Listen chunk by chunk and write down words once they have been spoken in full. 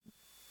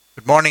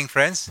Good morning,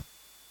 friends.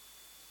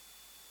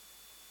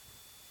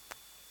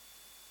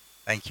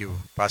 Thank you,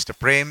 Pastor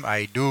Prem.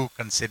 I do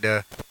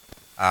consider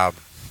um,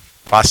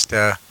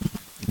 Pastor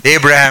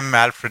Abraham,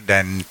 Alfred,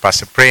 and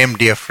Pastor Prem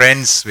dear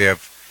friends. We have,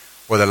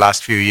 for the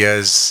last few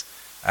years,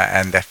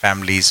 and their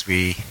families,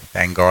 we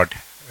thank God,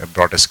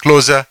 brought us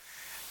closer.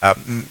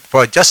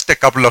 For just a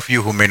couple of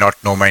you who may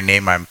not know my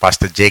name, I'm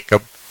Pastor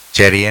Jacob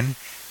Cherian.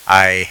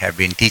 I have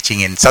been teaching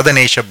in Southern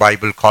Asia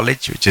Bible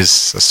College, which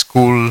is a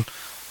school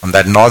on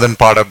that northern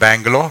part of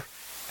Bangalore.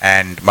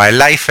 And my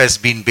life has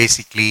been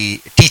basically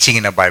teaching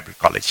in a Bible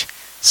college.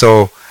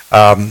 So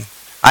I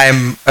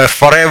am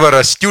forever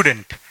a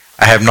student.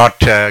 I have not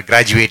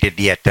graduated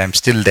yet. I'm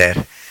still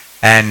there.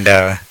 And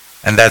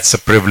that's a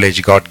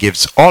privilege God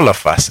gives all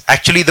of us.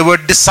 Actually, the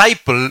word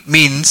disciple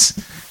means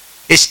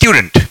a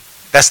student.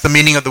 That's the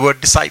meaning of the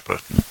word disciple.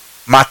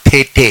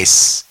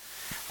 Mathetes,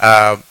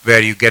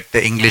 where you get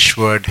the English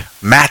word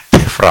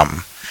math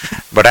from.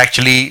 But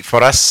actually,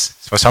 for us,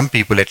 for some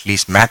people at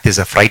least, math is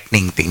a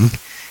frightening thing.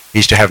 We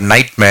used to have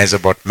nightmares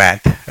about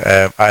math.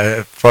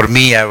 For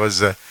me, I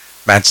was a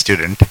math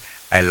student.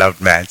 I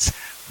loved maths.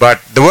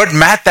 But the word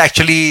math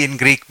actually in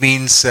Greek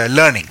means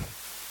learning,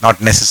 not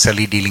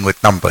necessarily dealing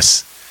with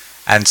numbers.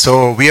 And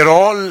so we are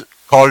all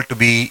called to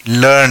be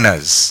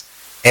learners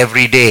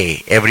every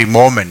day, every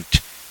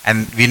moment.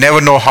 And we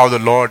never know how the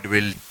Lord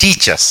will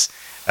teach us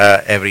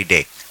every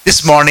day.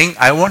 This morning,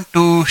 I want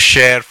to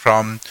share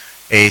from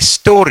a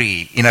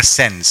story, in a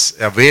sense,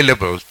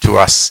 available to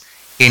us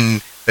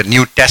in the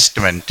New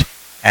Testament.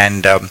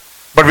 And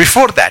but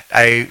before that,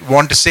 I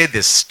want to say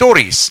this: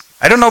 stories.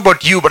 I don't know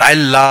about you, but I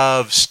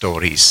love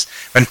stories.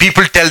 When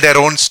people tell their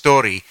own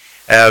story,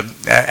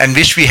 and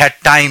wish we had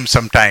time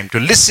sometime to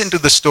listen to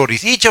the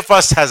stories. Each of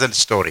us has a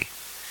story.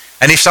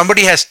 And if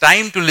somebody has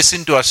time to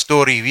listen to a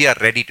story, we are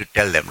ready to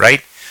tell them,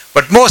 right?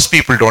 But most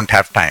people don't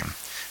have time.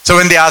 So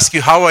when they ask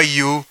you, how are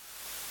you?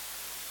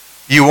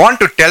 You want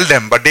to tell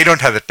them, but they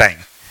don't have the time.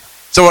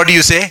 So what do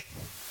you say?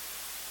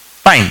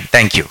 Fine,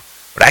 thank you.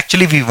 But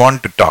actually we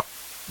want to talk.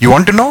 You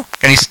want to know?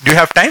 Do you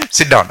have time?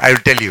 Sit down. I will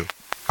tell you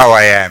how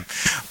I am.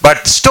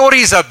 But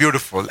stories are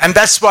beautiful. And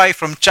that's why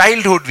from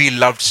childhood we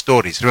loved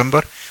stories.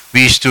 Remember?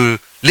 We used to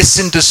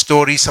listen to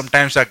stories.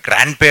 Sometimes our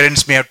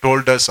grandparents may have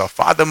told us, or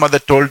father, mother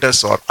told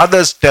us, or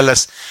others tell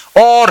us.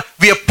 Or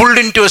we are pulled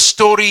into a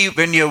story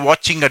when you're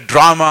watching a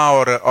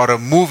drama or a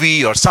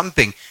movie or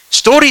something.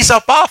 Stories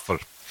are powerful.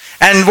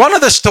 And one of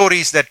the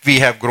stories that we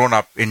have grown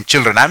up in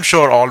children, I'm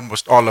sure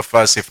almost all of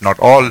us, if not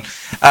all,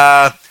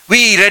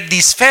 we read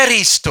these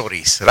fairy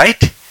stories,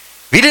 right?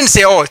 We didn't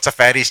say, oh, it's a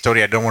fairy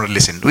story, I don't want to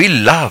listen. We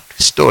loved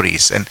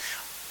stories. And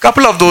a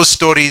couple of those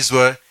stories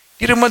were,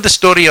 do you remember the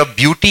story of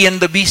Beauty and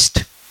the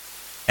Beast?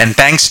 And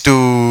thanks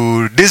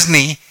to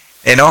Disney,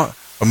 a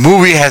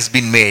movie has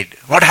been made.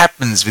 What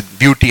happens with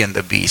Beauty and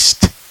the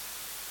Beast?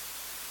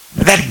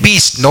 That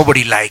beast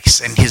nobody likes,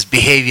 and his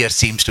behavior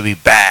seems to be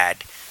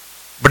bad.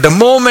 But the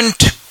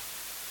moment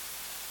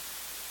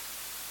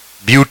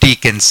Beauty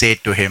can say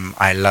to him,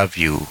 I love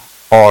you,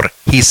 or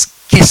he's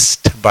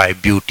kissed by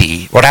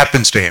Beauty, what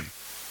happens to him?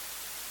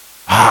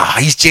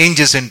 He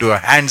changes into a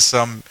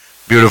handsome,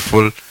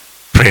 beautiful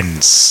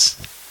prince.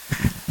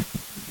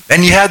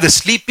 Then you have the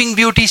Sleeping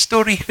Beauty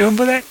story.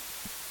 Remember that?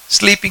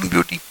 Sleeping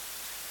Beauty.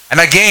 And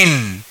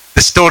again,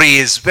 the story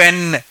is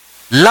when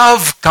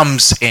love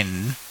comes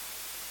in,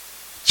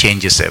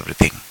 changes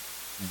everything.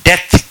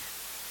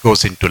 Death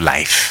goes into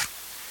life.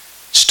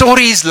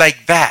 Stories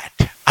like that,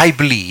 I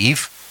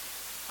believe,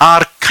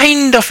 are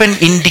kind of an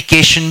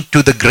indication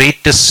to the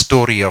greatest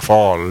story of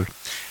all,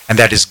 and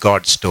that is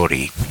God's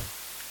story.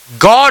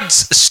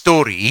 God's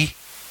story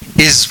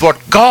is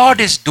what God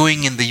is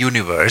doing in the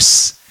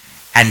universe,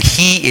 and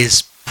He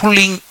is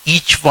pulling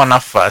each one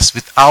of us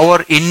with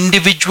our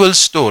individual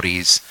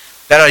stories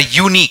that are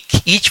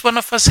unique. Each one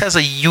of us has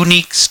a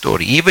unique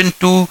story. Even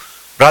two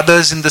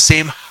brothers in the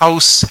same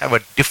house have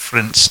a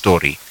different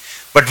story.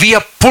 But we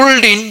are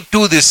pulled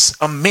into this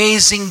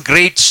amazing,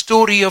 great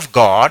story of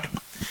God,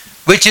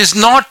 which is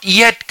not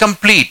yet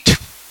complete.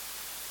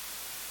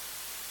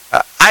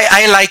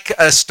 I like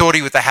a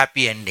story with a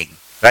happy ending,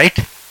 right?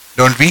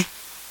 Don't we?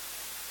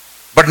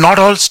 But not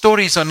all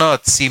stories on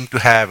earth seem to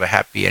have a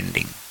happy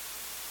ending.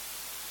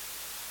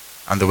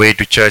 On the way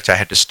to church, I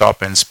had to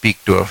stop and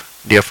speak to a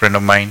dear friend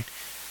of mine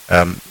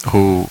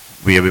who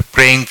we were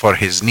praying for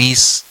his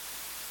niece,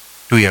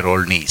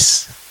 2-year-old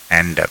niece.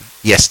 And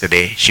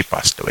yesterday, she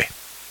passed away.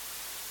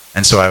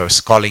 And so I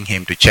was calling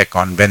him to check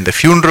on when the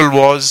funeral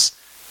was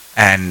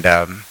and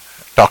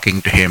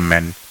talking to him.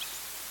 And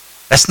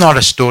that's not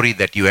a story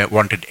that you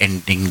wanted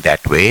ending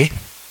that way.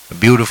 A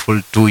beautiful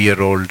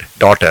 2-year-old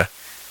daughter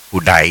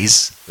who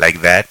dies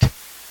like that.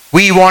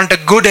 We want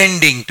a good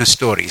ending to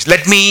stories.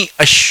 Let me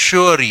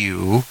assure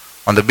you,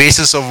 on the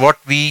basis of what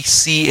we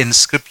see in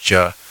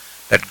Scripture,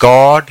 that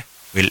God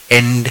will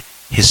end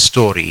His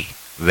story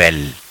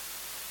well.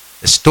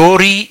 The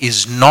story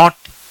is not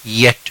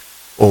yet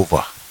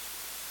over.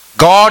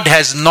 God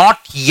has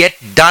not yet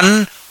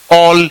done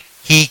all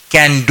He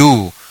can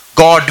do.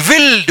 God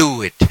will do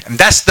it. And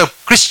that's the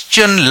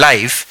Christian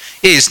life,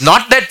 is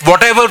not that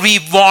whatever we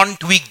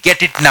want, we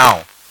get it now.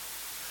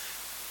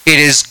 It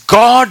is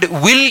God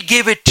will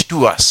give it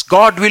to us.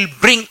 God will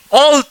bring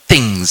all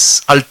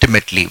things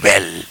ultimately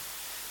well.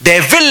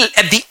 There will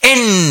at the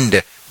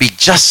end be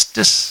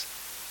justice,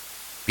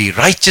 be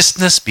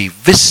righteousness, be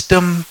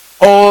wisdom,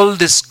 all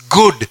this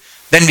good.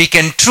 Then we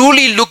can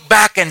truly look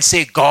back and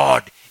say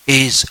God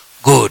is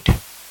good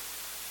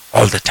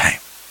all the time.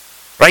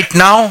 Right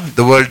now,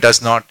 the world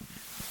does not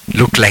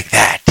look like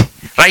that.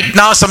 Right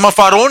now, some of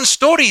our own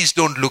stories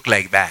don't look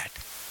like that.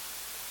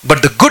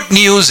 But the good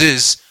news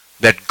is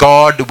that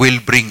God will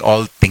bring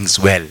all things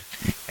well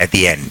at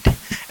the end.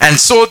 And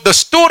so the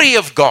story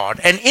of God,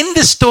 and in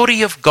the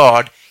story of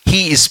God,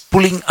 He is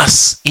pulling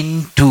us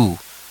into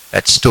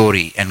that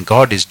story, and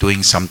God is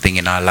doing something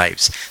in our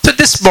lives. So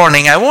this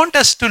morning, I want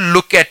us to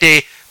look at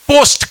a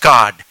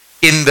postcard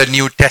in the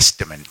New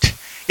Testament.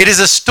 It is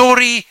a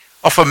story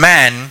of a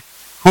man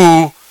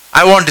who,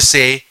 I want to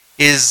say,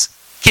 is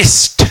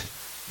kissed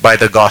by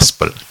the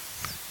gospel.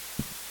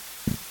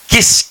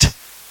 Kissed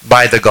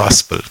by the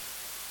gospel.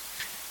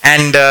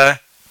 And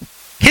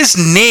his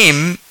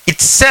name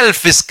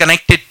itself is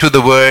connected to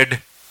the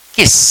word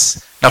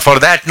kiss. Now for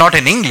that, not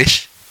in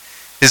English.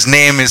 His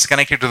name is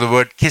connected to the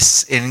word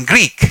kiss in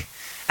Greek.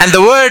 And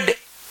the word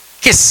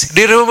kiss,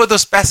 do you remember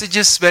those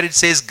passages where it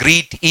says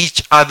greet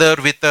each other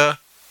with a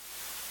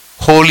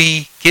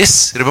holy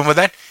kiss? Remember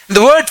that? And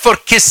the word for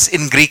kiss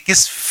in Greek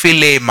is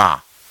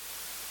philema.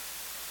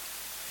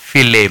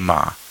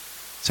 Philema.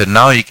 So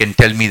now you can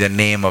tell me the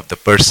name of the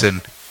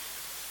person.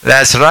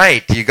 That's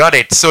right, you got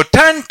it. So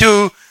turn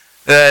to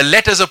the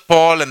letters of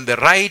Paul, and the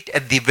right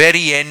at the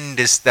very end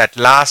is that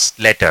last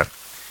letter.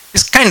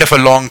 It's kind of a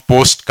long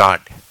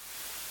postcard.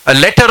 A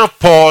letter of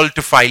Paul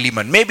to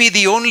Philemon. Maybe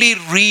the only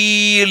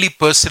really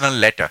personal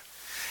letter.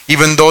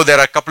 Even though there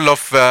are a couple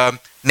of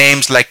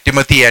names like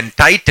Timothy and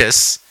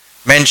Titus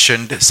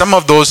mentioned, some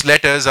of those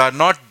letters are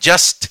not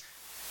just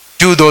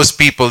to those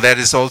people. There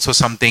is also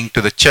something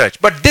to the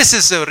church. But this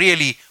is a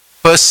really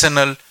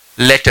personal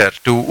letter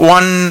to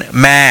one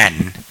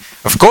man.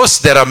 Of course,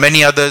 there are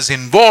many others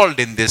involved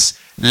in this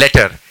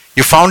letter.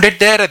 You found it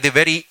there at the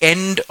very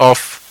end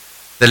of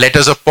the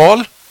letters of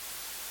Paul.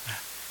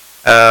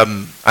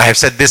 I have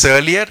said this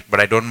earlier, but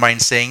I don't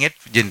mind saying it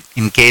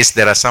in case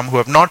there are some who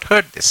have not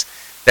heard this.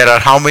 There are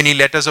how many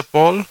letters of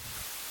Paul?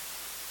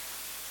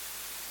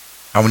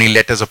 How many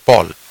letters of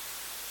Paul?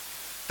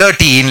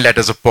 13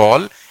 letters of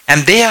Paul,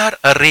 and they are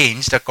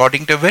arranged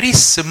according to a very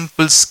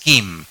simple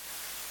scheme.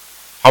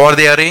 How are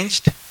they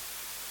arranged?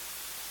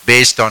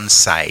 Based on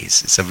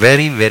size. It's a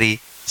very, very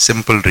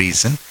simple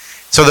reason.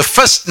 So the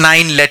first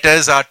 9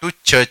 letters are to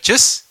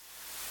churches,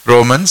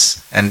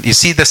 Romans, and you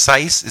see the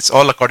size, it's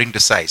all according to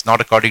size,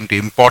 not according to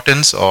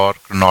importance or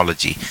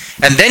chronology.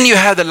 And then you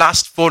have the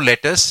last 4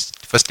 letters,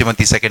 1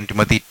 Timothy, 2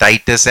 Timothy,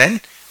 Titus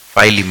and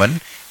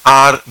Philemon,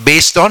 are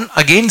based on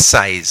again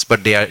size,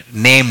 but they are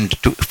named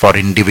for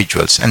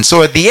individuals. And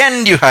so at the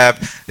end you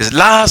have this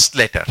last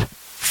letter,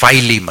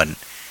 Philemon.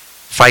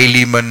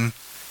 Philemon.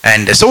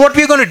 And so what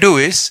we're going to do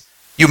is,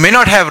 you may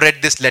not have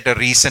read this letter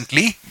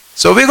recently,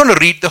 so we're going to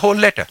read the whole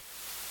letter.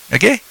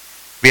 Okay?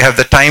 We have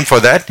the time for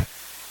that.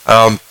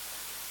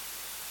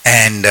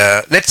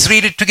 Let's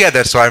read it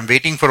together. So I'm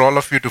waiting for all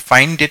of you to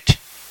find it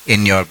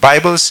in your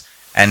Bibles,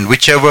 and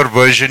whichever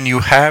version you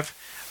have,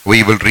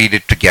 we will read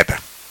it together.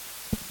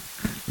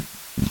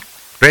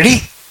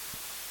 Ready?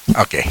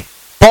 Okay.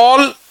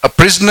 Paul, a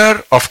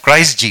prisoner of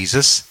Christ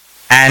Jesus,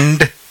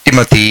 and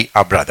Timothy,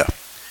 our brother.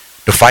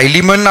 To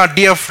Philemon, our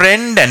dear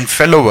friend and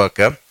fellow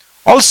worker,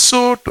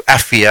 also to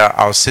Apphia,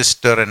 our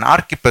sister, and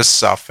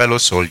Archippus, our fellow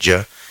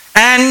soldier,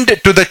 and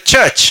to the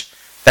church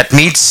that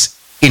meets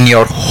in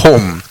your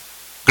home.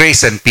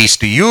 Grace and peace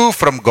to you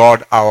from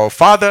God our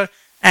Father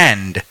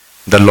and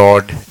the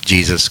Lord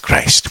Jesus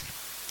Christ.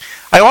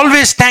 I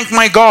always thank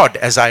my God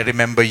as I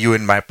remember you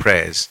in my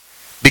prayers,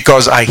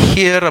 because I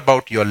hear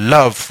about your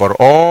love for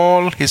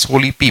all His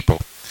holy people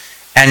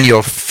and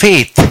your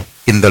faith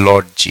in the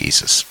Lord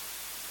Jesus.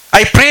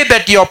 I pray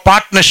that your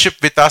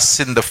partnership with us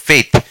in the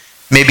faith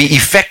may be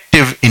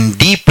effective in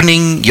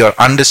deepening your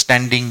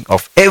understanding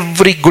of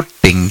every good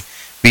thing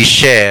we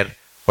share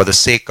for the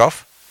sake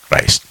of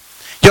Christ.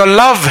 Your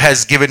love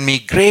has given me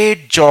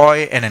great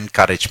joy and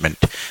encouragement,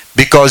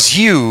 because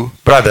you,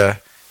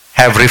 brother,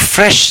 have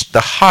refreshed the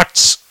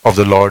hearts of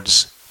the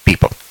Lord's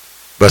people.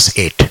 Verse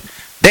 8.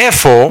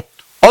 Therefore,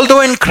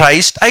 although in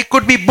Christ I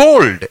could be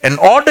bold and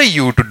order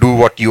you to do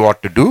what you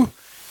ought to do,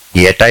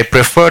 yet I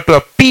prefer to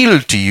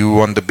appeal to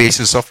you on the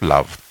basis of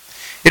love.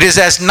 It is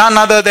as none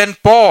other than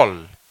Paul,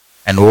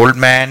 an old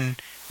man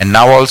and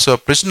now also a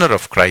prisoner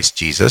of Christ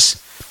Jesus,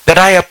 that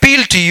I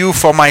appeal to you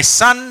for my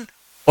son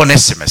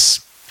Onesimus,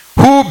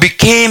 who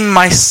became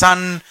my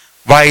son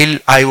while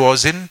I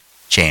was in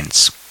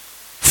chains.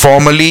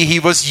 Formerly he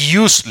was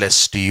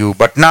useless to you,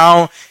 but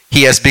now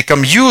he has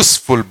become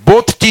useful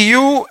both to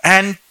you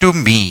and to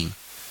me.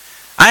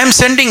 I am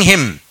sending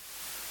him,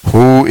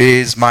 who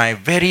is my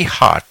very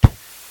heart,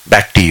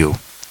 back to you.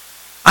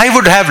 I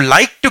would have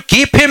liked to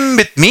keep him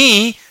with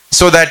me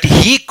so that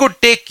he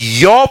could take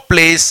your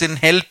place in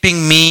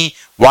helping me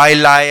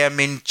while I am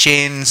in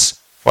chains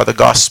for the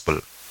gospel.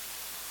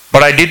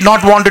 But I did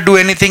not want to do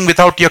anything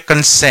without your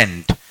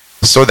consent,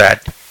 so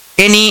that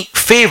any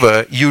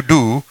favor you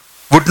do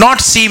would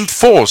not seem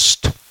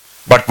forced,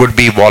 but would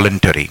be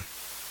voluntary.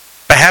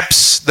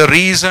 Perhaps the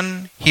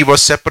reason he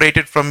was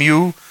separated from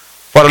you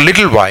for a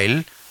little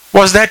while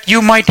was that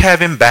you might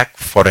have him back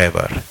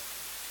forever,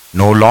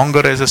 no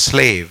longer as a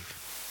slave,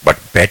 but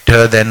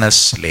better than a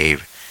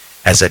slave,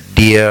 as a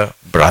dear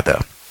brother.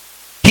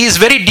 He is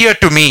very dear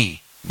to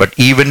me, but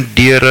even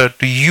dearer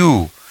to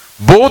you,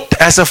 both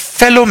as a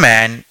fellow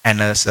man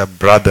and as a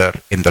brother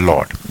in the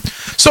Lord.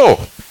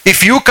 So,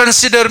 if you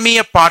consider me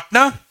a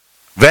partner,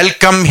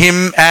 welcome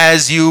him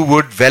as you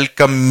would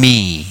welcome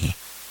me.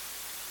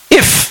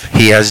 If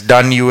he has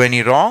done you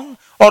any wrong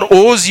or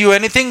owes you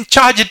anything,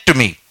 charge it to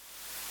me.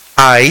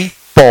 I,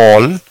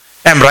 Paul,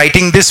 am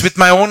writing this with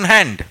my own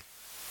hand.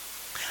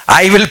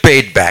 I will pay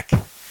it back.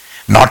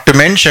 Not to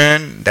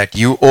mention that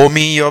you owe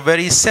me your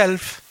very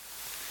self.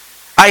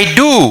 I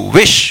do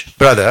wish,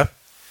 brother,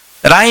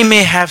 that I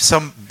may have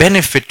some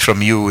benefit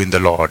from you in the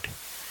Lord.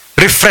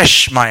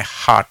 Refresh my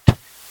heart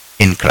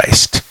in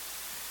Christ.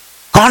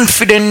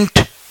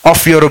 Confident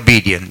of your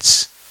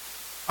obedience,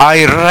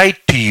 I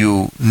write to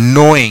you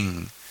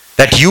knowing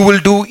that you will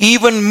do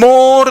even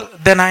more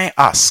than I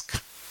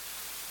ask.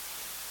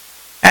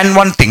 And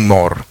one thing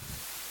more,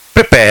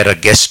 prepare a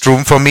guest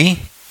room for me,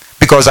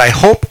 because I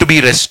hope to be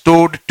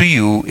restored to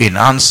you in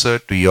answer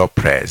to your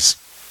prayers.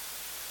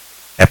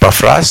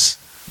 Epaphras,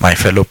 my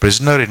fellow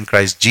prisoner in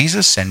Christ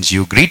Jesus, sends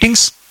you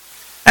greetings,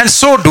 and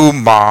so do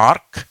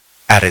Mark,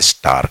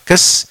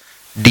 Aristarchus,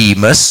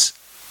 Demas,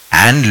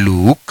 and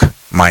Luke,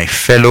 my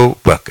fellow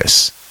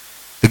workers.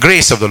 The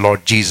grace of the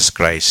Lord Jesus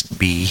Christ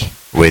be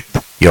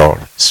with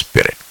your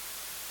spirit.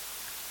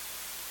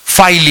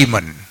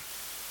 Philemon,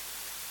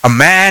 a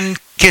man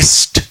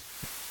kissed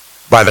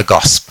by the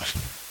gospel.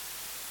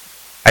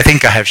 I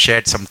think I have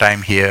shared some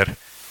time here.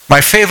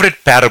 My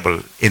favorite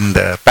parable in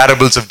the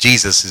parables of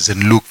Jesus is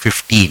in Luke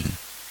 15.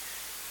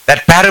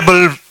 That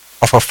parable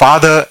of a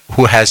father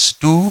who has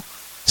two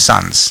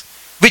sons,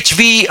 which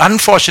we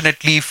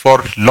unfortunately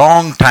for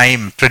long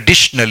time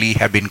traditionally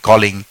have been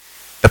calling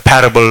the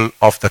parable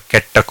of the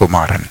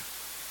Kettakumaran,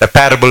 the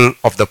parable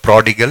of the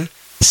prodigal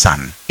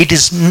son. It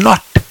is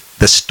not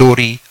the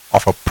story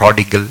of a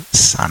prodigal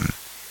son.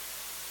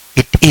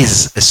 It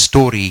is a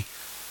story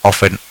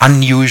of an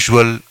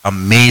unusual,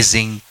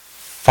 amazing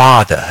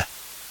father.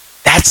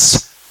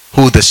 That's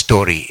who the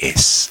story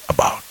is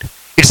about.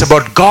 It's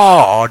about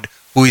God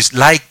who is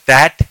like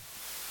that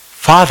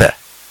father,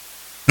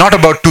 not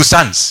about two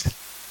sons.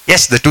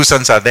 Yes, the two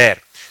sons are there.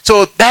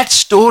 So in that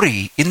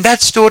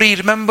story,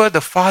 remember, the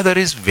father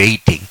is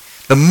waiting.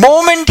 The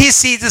moment he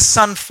sees his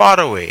son far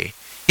away,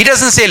 he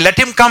doesn't say, let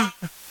him come,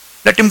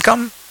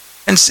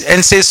 and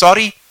say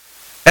sorry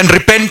and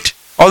repent,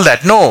 all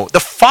that. No, the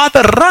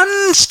father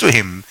runs to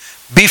him.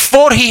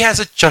 Before he has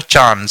a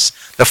chance,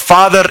 the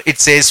father, it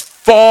says,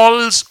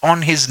 falls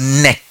on his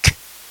neck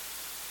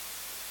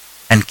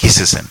and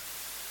kisses him.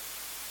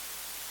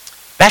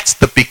 That's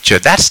the picture.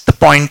 That's the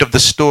point of the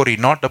story,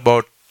 not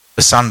about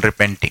the son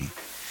repenting.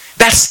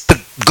 That's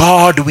the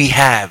God we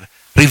have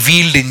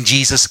revealed in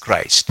Jesus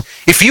Christ.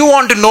 If you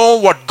want to know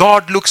what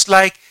God looks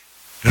like,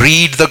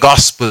 read the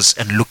Gospels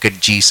and look at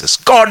Jesus.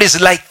 God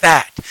is like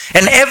that.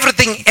 And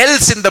everything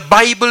else in the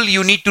Bible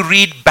you need to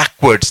read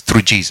backwards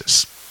through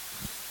Jesus.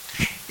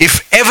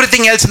 If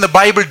everything else in the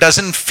Bible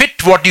doesn't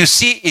fit what you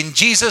see in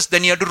Jesus,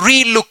 then you have to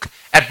re-look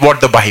at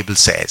what the Bible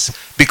says.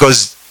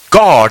 Because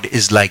God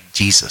is like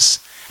Jesus.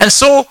 And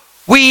so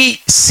we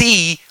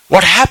see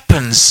what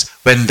happens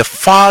when the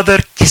Father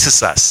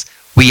kisses us.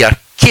 We are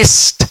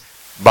kissed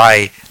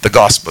by the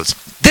Gospels.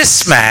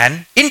 This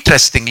man,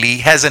 interestingly,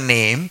 has a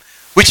name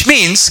which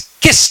means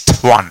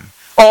kissed one,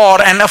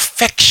 or an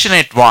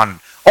affectionate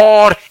one,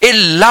 or a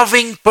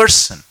loving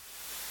person.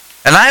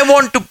 And I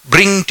want to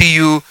bring to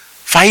you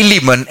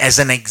Philemon as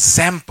an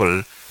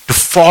example to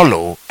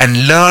follow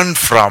and learn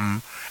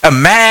from, a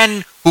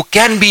man who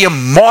can be a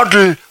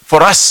model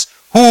for us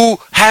who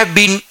have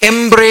been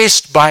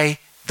embraced by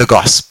the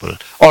gospel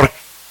or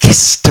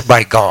kissed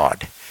by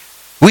God.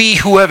 We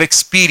who have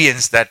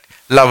experienced that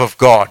love of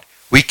God,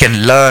 we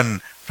can learn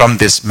from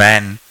this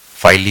man,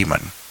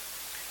 Philemon.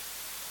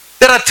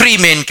 There are three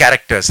main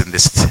characters in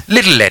this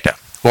little letter.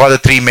 Who are the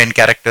three main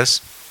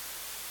characters?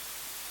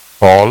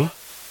 Paul,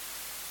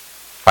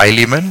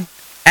 Philemon,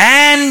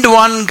 and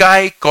one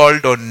guy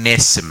called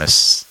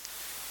Onesimus.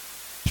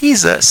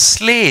 He's a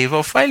slave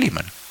of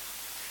Philemon.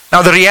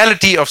 Now, the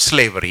reality of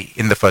slavery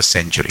in the first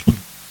century.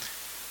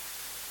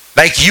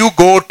 Like you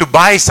go to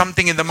buy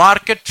something in the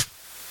market,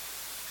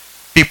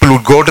 people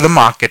would go to the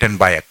market and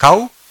buy a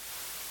cow,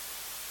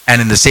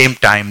 and in the same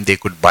time they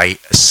could buy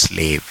a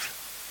slave.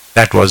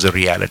 That was the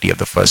reality of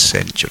the first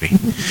century.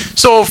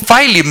 So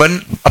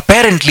Philemon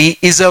apparently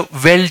is a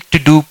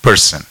well-to-do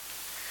person.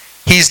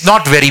 He's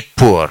not very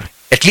poor.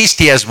 At least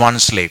he has one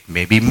slave,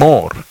 maybe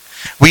more.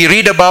 We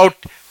read about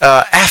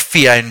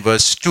Apphia in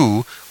verse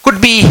 2 could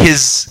be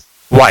his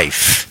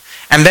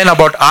wife. And then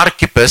about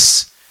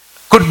Archippus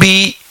could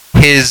be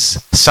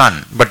his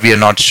son. But we are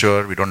not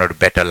sure. We don't have to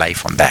bet our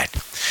life on that.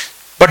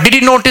 But did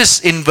you notice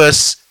in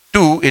verse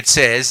 2 it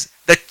says,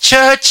 the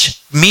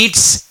church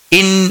meets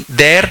in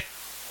their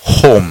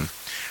home.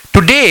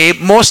 Today,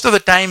 most of the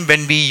time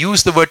when we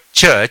use the word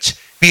church,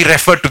 we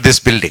refer to this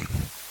building.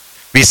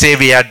 We say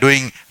we are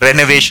doing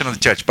renovation of the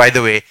church. By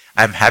the way,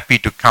 I'm happy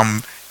to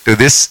come to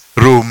this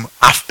room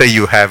after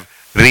you have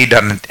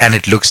redone it and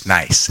it looks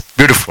nice.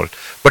 Beautiful.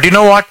 But you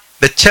know what?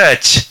 The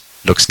church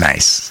looks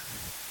nice.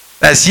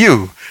 That's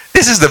you.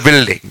 This is the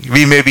building.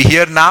 We may be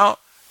here now.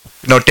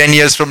 10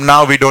 years from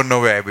now, we don't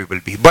know where we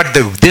will be. But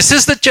this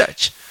is the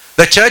church.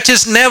 The church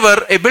is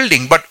never a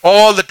building, but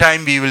all the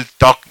time we will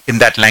talk in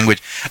that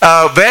language.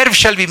 Where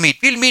shall we meet?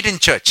 We'll meet in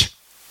church.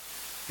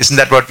 Isn't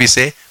that what we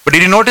say? But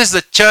did you notice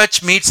the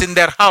church meets in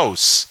their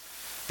house?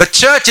 The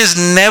church is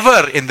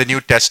never in the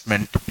New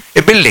Testament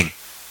a building.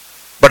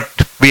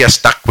 But we are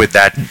stuck with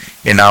that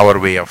in our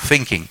way of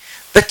thinking.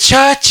 The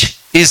church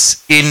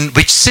is in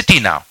which city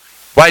now?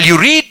 While you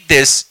read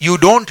this, you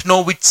don't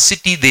know which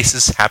city this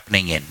is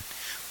happening in.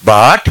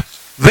 But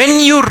when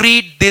you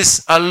read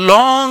this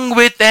along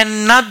with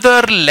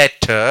another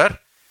letter,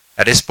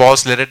 that is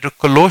Paul's letter to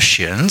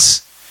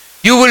Colossians,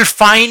 you will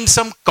find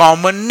some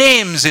common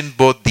names in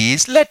both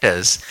these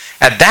letters.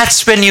 And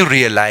that's when you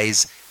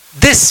realize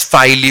this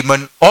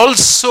Philemon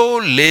also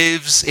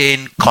lives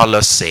in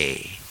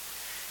Colossae.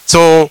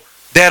 So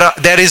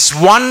there is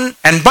one,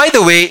 and by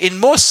the way, in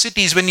most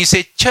cities when you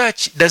say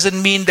church,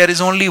 doesn't mean there is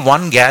only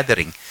one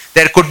gathering.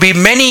 There could be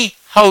many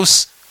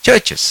house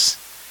churches.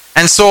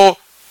 And so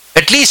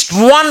at least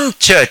one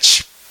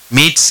church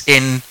meets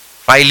in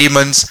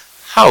Philemon's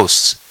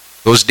house.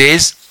 Those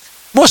days,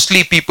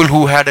 mostly people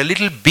who had a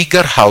little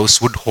bigger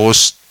house would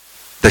host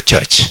the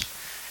church.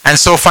 And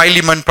so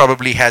Philemon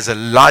probably has a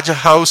larger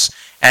house,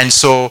 and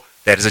so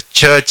there is a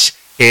church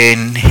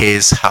in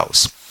his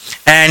house.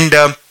 And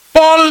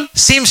Paul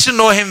seems to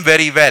know him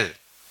very well.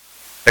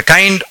 The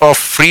kind of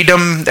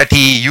freedom that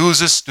he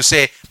uses to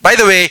say, by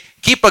the way,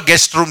 keep a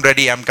guest room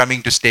ready, I'm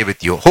coming to stay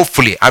with you.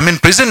 Hopefully, I'm in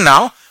prison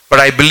now, but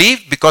I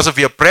believe because of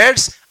your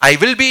prayers, I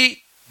will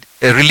be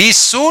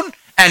released soon.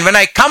 And when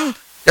I come,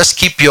 just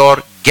keep your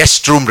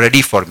guest room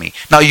ready for me.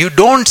 Now, you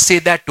don't say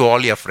that to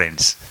all your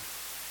friends.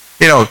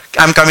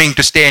 I'm coming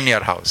to stay in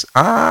your house.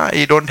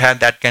 You don't have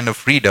that kind of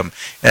freedom.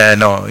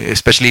 No,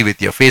 especially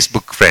with your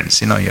Facebook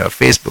friends, your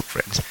Facebook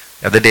friends.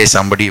 The other day,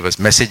 somebody was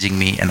messaging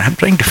me, and I'm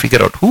trying to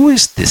figure out, who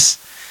is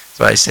this?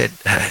 So I said,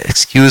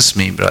 excuse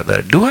me,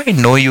 brother, do I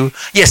know you?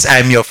 Yes,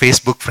 I'm your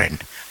Facebook friend.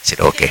 I said,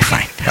 okay,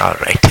 fine. All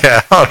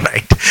right. All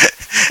right.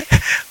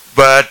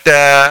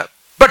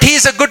 But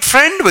he's a good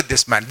friend with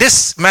this man.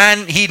 This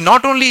man, he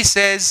not only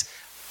says,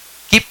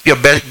 keep your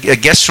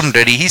guest room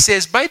ready. He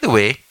says, by the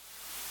way,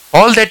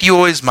 all that you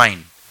owe is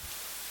mine.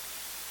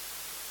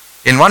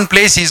 In one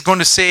place, he's going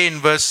to say in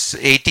verse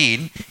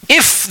 18,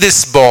 if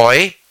this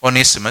boy,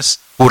 Onesimus,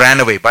 who ran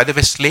away, by the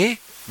way, slave,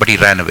 but he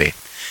ran away.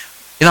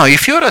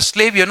 If you're a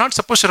slave, you're not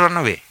supposed to run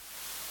away.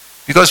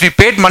 Because we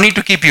paid money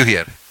to keep you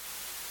here.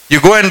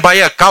 You go and buy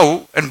a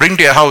cow and bring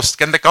to your house.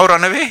 Can the cow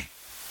run away?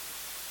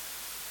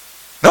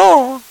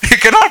 No, you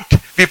cannot.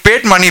 We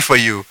paid money for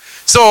you.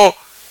 So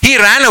he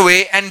ran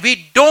away, and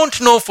we don't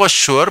know for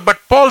sure, but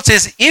Paul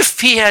says if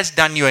he has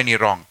done you any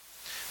wrong.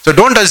 So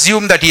don't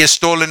assume that he has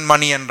stolen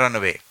money and run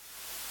away.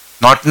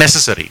 Not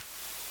necessary.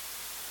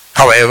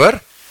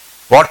 However,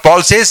 what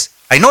Paul says,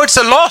 I know it's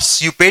a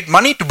loss. You paid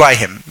money to buy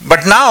him.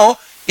 But now,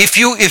 if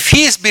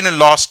he's been a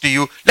loss to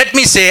you, let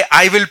me say,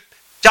 I will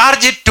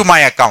charge it to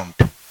my account.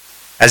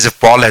 As if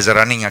Paul has a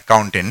running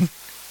account in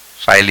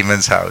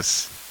Philemon's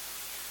house.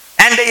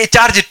 And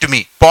charge it to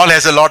me. Paul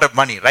has a lot of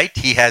money, right?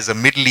 He has a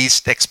Middle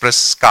East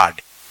Express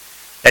card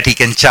that he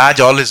can charge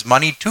all his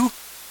money to.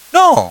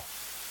 No.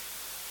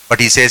 But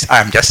he says,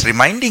 I'm just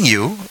reminding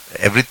you,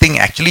 everything,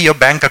 actually your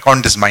bank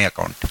account is my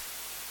account.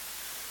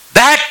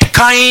 That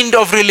kind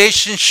of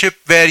relationship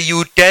where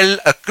you tell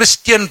a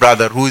Christian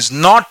brother who is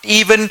not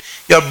even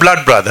your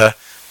blood brother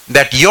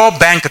that your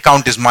bank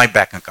account is my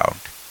bank account.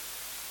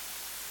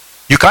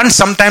 You can't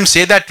sometimes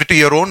say that to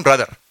your own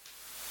brother,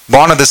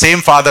 born of the same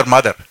father,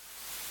 mother.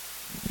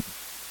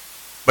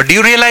 But do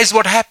you realize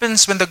what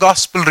happens when the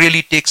gospel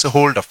really takes a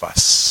hold of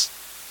us?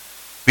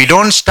 We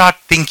don't start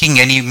thinking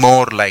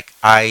anymore like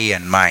I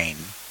and mine.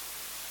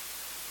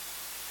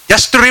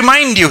 Just to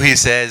remind you, he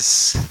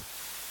says,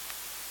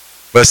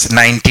 verse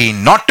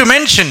 19, not to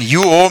mention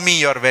you owe me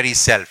your very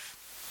self.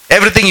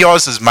 Everything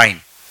yours is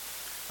mine.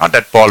 Not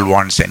that Paul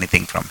wants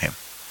anything from him.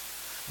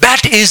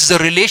 That is the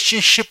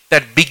relationship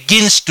that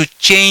begins to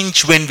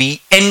change when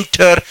we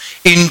enter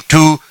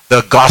into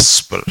the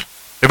gospel.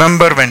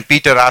 Remember when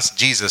Peter asked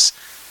Jesus,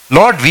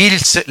 Lord, we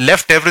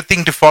left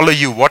everything to follow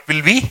you. What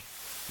will we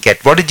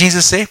get? What did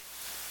Jesus say?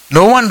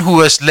 No one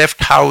who has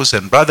left house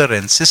and brother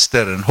and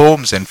sister and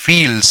homes and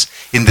fields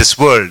in this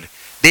world,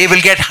 they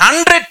will get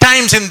 100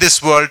 times in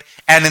this world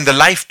and in the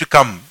life to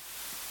come,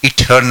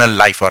 eternal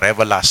life or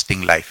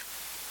everlasting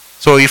life.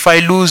 So if I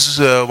lose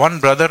one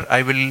brother,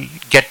 I will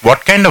get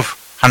what kind of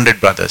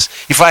 100 brothers?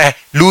 If I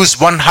lose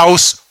one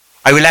house,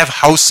 I will have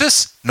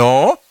houses?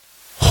 No,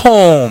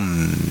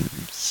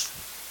 homes.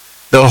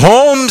 The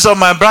homes of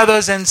my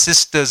brothers and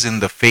sisters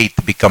in the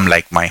faith become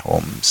like my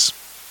homes.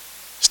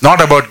 It's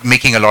not about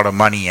making a lot of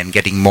money and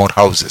getting more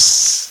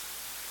houses.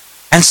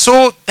 And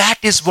so that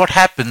is what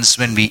happens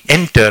when we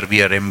enter,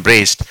 we are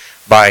embraced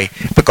by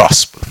the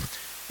gospel.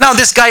 Now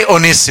this guy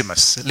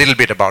Onesimus, a little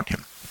bit about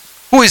him.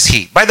 Who is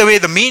he? By the way,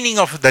 the meaning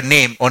of the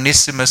name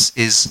Onesimus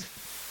is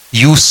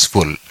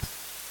useful.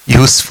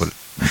 Useful.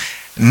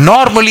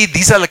 Normally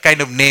these are the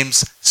kind of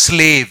names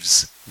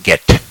slaves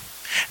get.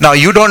 Now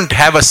you don't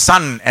have a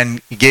son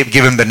and give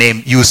him the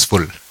name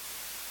useful.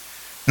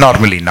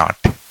 Normally not.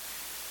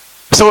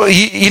 So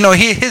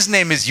his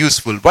name is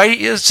useful. Why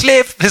a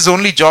slave? His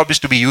only job is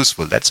to be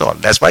useful. That's all.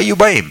 That's why you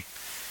buy him.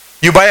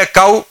 You buy a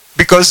cow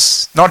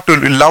because not to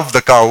love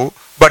the cow,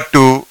 but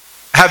to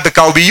have the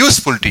cow be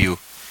useful to you.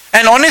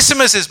 And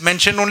Onesimus is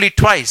mentioned only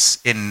twice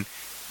in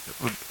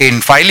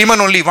Philemon,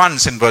 only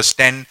once in verse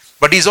 10.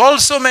 But he's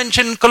also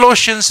mentioned in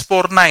Colossians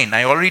 4:9.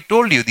 I already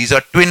told you these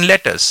are twin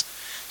letters.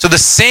 So the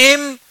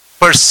same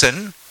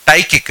person,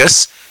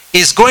 Tychicus,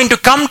 is going to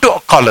come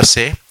to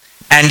Colossae.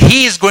 And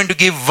he is going to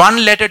give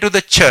one letter to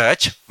the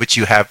church, which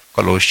you have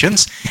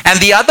Colossians, and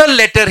the other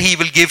letter he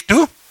will give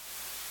to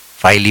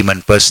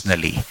Philemon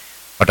personally.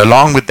 But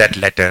along with that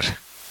letter,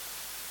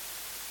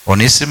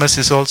 Onesimus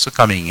is also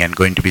coming and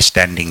going to be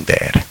standing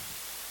there.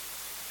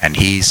 And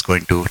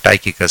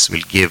Tychicus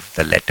will give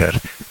the letter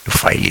to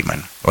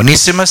Philemon.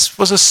 Onesimus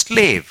was a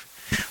slave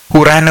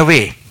who ran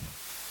away.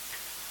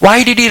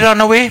 Why did he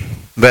run away?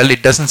 Well,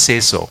 it doesn't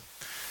say so.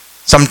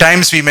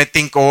 Sometimes we may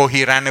think,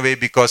 he ran away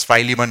because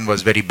Philemon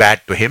was very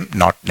bad to him.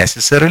 Not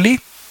necessarily.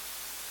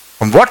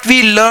 From what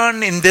we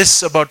learn in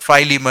this about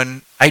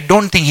Philemon, I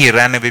don't think he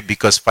ran away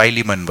because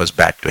Philemon was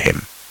bad to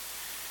him.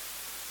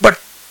 But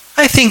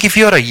I think if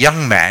you're a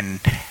young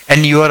man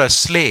and you're a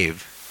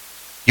slave,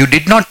 you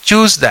did not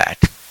choose that.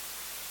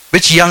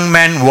 Which young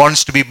man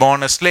wants to be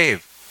born a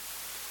slave?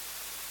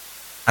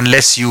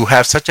 Unless you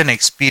have such an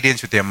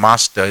experience with your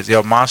master.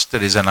 Your master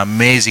is an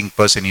amazing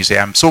person. You say,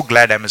 I'm so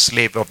glad I'm a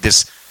slave of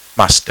this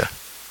master.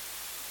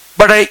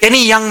 But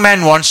any young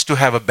man wants to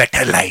have a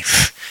better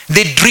life.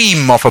 They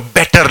dream of a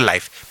better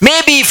life.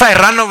 Maybe if I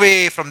run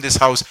away from this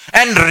house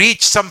and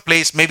reach some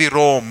place, maybe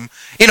Rome,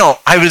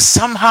 I will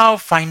somehow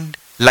find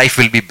life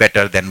will be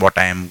better than what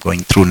I am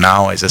going through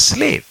now as a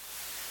slave.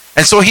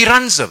 And so he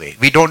runs away.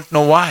 We don't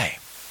know why.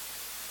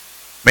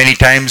 Many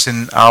times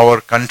in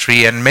our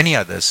country and many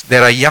others,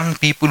 there are young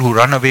people who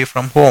run away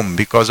from home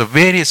because of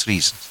various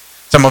reasons.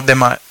 Some of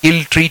them are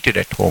ill-treated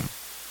at home.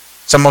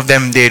 Some of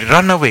them, they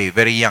run away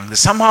very young.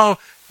 Somehow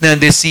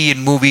they see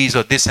in movies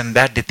or this and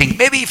that, they think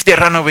maybe if they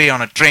run away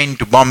on a train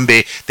to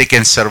Bombay, they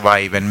can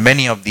survive. And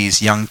many of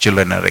these young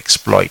children are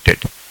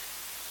exploited.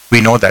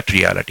 We know that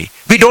reality.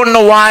 We don't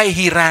know why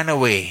he ran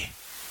away.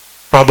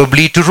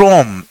 Probably to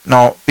Rome.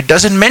 Now, it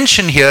doesn't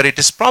mention here, it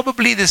is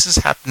probably this is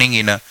happening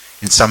in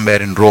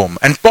somewhere in Rome.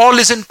 And Paul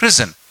is in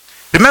prison.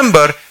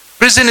 Remember,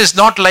 prison is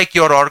not like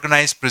your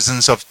organized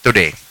prisons of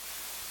today.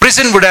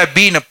 Prison would have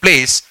been a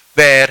place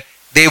where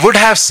they would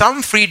have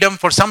some freedom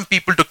for some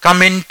people to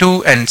come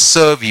into and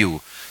serve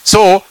you.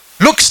 So,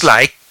 looks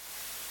like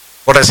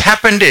what has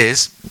happened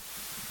is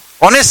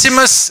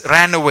Onesimus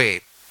ran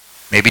away,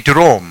 maybe to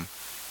Rome,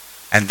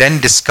 and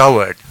then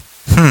discovered,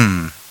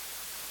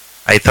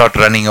 I thought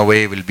running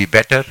away will be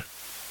better,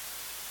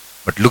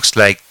 but looks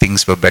like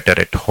things were better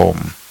at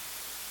home.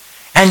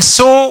 And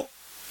so,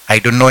 I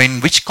don't know in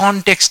which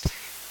context,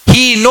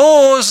 he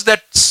knows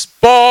that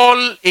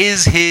Paul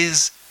is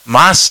his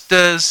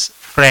master's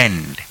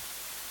friend.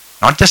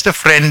 Not just a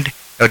friend,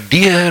 a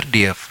dear,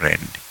 dear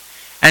friend.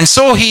 And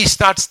so he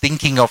starts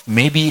thinking of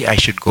maybe I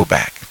should go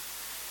back.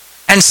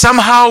 And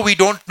somehow we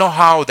don't know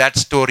how that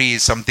story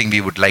is something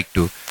we would like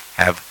to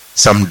have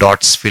some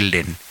dots filled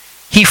in.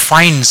 He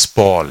finds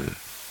Paul.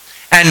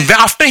 And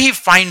after he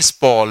finds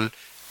Paul,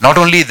 not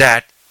only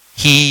that,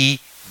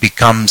 he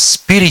becomes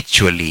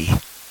spiritually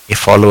a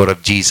follower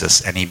of Jesus.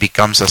 And he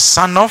becomes a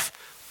son of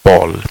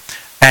Paul.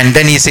 And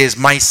then he says,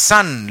 my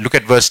son, look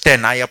at verse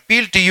 10, I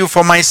appeal to you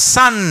for my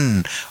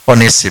son,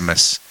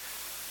 Onesimus.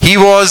 He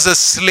was a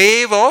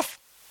slave of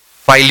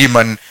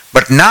Philemon,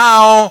 but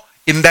now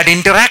in that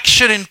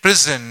interaction in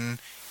prison,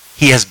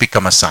 he has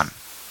become a son.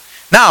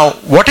 Now,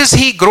 what is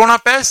he grown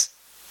up as?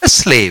 A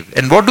slave.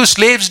 And what do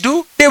slaves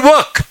do? They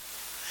work.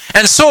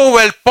 And so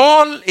while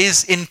Paul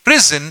is in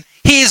prison,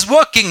 he is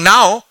working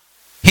now.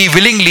 He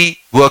willingly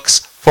works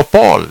for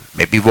Paul.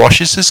 Maybe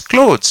washes his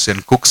clothes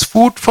and cooks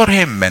food for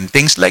him and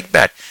things like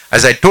that.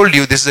 As I told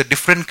you, this is a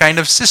different kind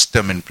of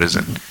system in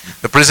prison.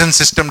 The prison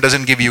system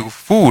doesn't give you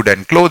food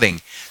and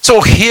clothing.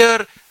 So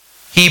here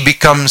he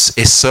becomes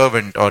a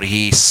servant, or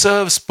he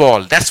serves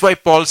Paul. That's why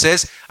Paul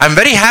says, I'm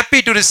very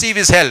happy to receive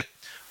his help.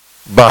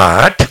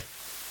 But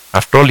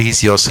after all,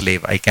 he's your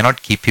slave. I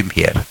cannot keep him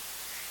here.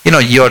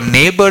 Your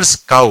neighbor's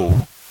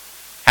cow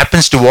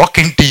happens to walk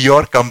into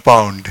your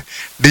compound.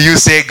 Do you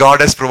say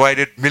God has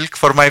provided milk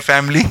for my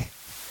family?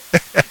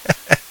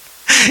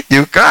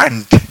 You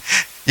can't.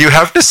 You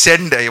have to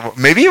send,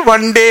 maybe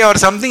one day or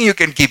something you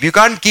can keep. You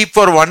can't keep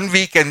for 1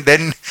 week and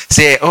then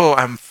say, oh,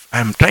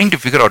 I'm trying to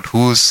figure out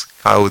whose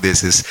cow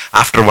this is.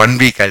 After 1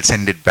 week, I'll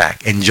send it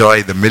back.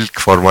 Enjoy the milk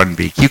for 1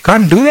 week. You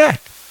can't do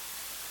that.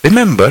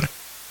 Remember,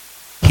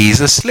 he is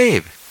a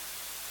slave.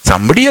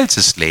 Somebody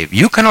else's slave.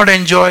 You cannot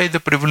enjoy the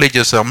privilege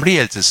of somebody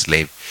else's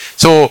slave.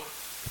 So,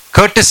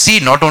 courtesy,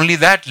 not only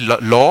that,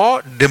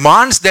 law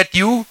demands that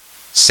you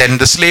send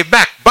the slave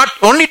back. But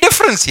only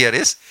difference here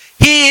is,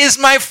 he is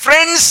my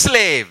friend's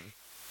slave.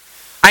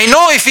 I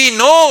know if he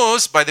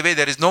knows, by the way,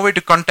 there is no way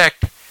to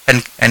contact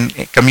and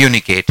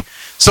communicate.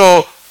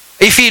 So,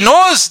 if he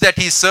knows that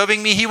he's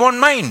serving me, he won't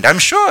mind, I'm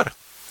sure.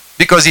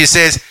 Because he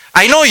says,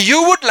 I know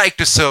you would like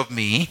to serve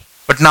me,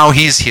 but now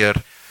he's here,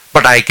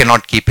 but I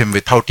cannot keep him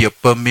without your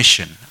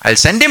permission. I'll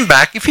send him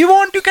back. If you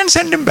want, you can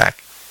send him back.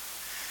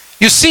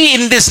 You see,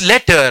 in this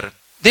letter,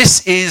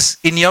 this is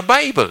in your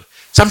Bible.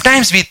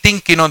 Sometimes we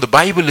think, the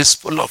Bible is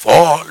full of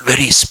all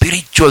very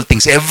spiritual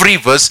things. Every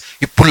verse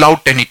you pull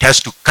out and it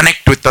has to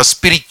connect with us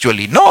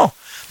spiritually. No.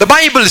 The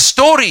Bible is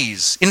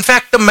stories. In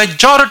fact, the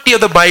majority of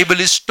the Bible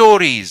is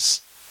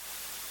stories.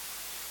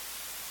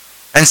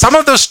 And some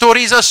of those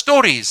stories are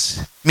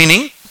stories.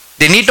 Meaning,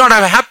 they need not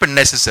have happened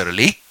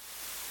necessarily.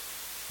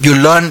 You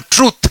learn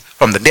truth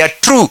from them. They are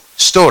true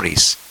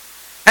stories.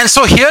 And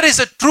so here is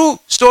a true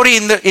story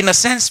in a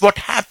sense what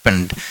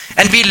happened.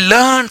 And we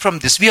learn from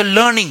this. We are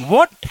learning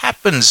what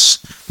happens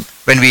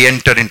when we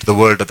enter into the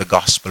world of the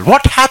gospel.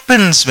 What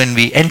happens when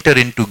we enter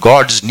into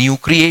God's new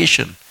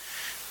creation?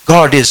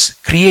 God is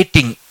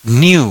creating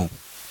new.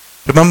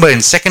 Remember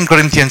in 2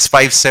 Corinthians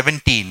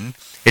 5:17,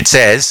 it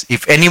says,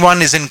 if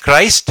anyone is in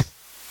Christ,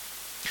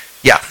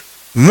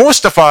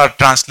 most of our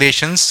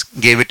translations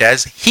gave it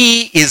as,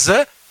 he is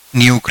a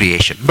new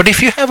creation. But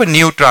if you have a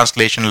new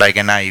translation like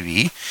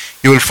NIV,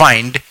 you will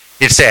find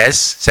it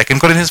says, 2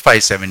 Corinthians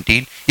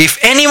 5:17, if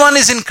anyone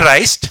is in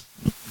Christ,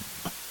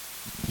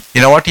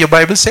 you know what your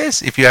Bible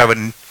says? If you have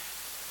an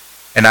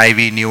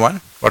NIV new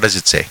one, what does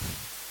it say?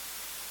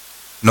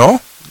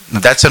 No?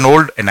 That's an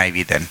old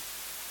NIV then.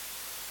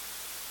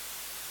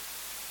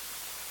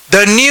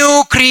 The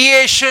new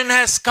creation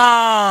has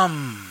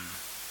come.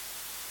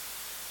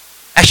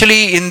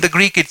 Actually, in the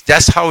Greek,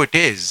 that's how it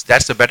is.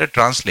 That's a better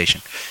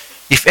translation.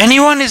 If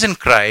anyone is in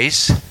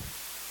Christ,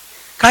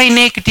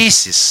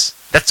 kainektesis.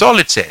 That's all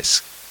it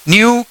says.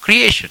 New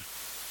creation.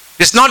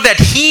 It's not that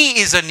he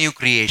is a new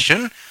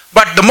creation,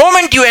 but the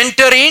moment you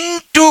enter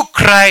into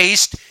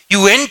Christ,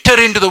 you enter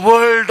into the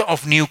world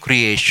of new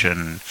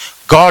creation.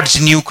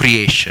 God's new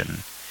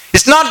creation.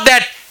 It's not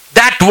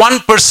that one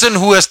person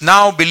who has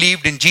now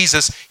believed in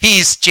Jesus, he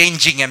is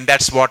changing and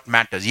that's what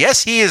matters.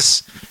 Yes, he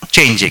is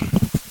changing.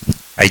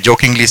 I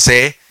jokingly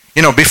say,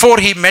 before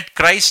he met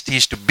Christ, he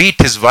used to beat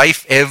his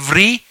wife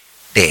every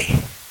day.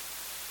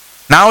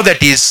 Now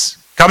that he's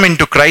come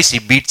into Christ, he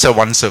beats her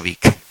once a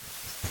week.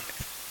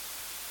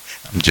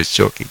 I'm just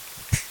joking.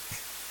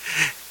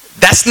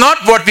 That's not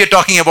what we're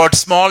talking about,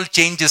 small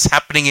changes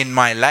happening in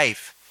my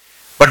life.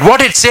 But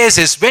what it says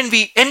is, when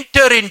we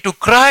enter into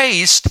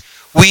Christ,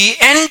 we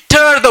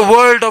enter the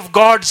world of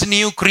God's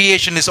new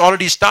creation. Is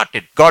already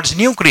started. God's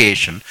new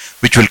creation,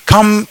 which will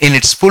come in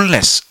its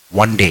fullness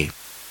one day.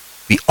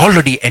 We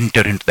already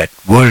enter into that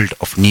world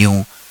of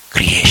new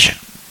creation.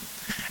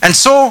 And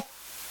so,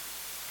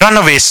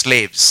 runaway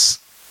slaves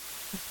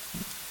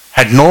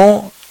had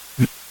no,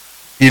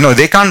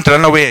 they can't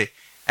run away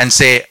and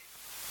say,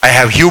 I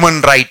have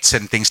human rights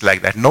and things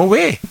like that. No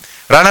way.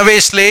 Runaway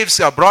slaves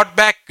are brought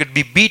back, could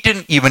be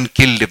beaten, even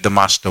killed if the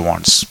master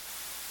wants.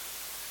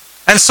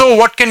 And so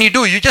what can you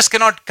do? You just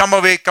cannot come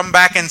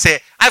back and say,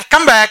 I've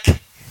come back.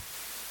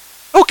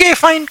 Okay,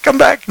 fine, come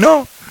back.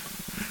 No.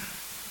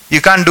 You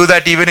can't do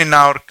that even in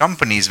our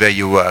companies where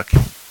you work.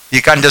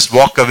 You can't just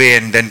walk away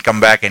and then come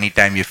back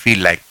anytime you feel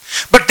like.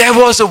 But there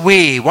was a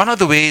way. One of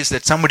the ways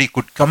that somebody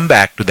could come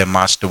back to their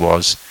master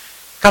was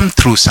come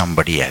through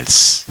somebody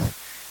else.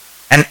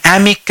 An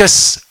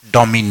amicus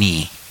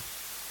domini.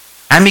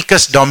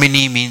 Amicus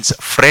domini means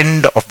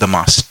friend of the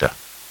master.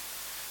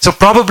 So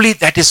probably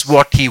that is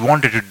what he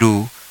wanted to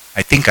do.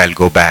 I think I'll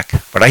go back.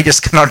 But I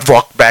just cannot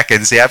walk back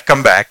and say, I've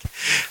come back.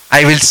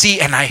 I will see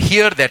and I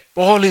hear that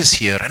Paul is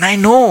here. And I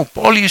know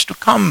Paul used to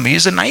come.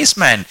 He's a nice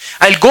man.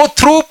 I'll go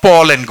through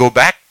Paul and go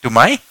back to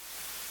my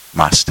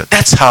master.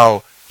 That's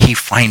how he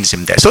finds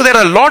him there. So there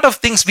are a lot of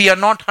things we are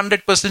not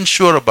 100%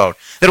 sure about.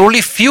 There are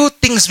only few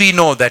things we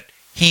know, that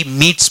he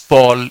meets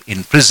Paul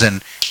in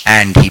prison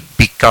and he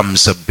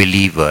becomes a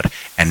believer.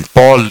 And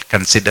Paul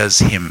considers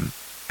him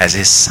as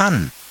his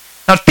son.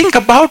 Now think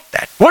about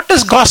that. What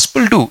does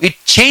gospel do? It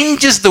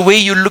changes the way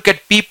you look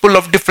at people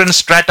of different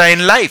strata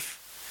in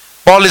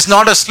life. Paul is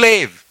not a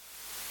slave.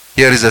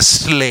 Here is a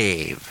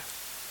slave.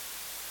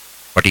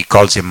 But he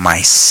calls him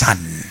my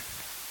son.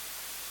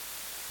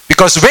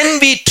 Because when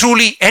we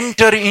truly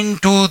enter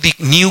into the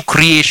new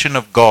creation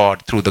of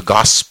God through the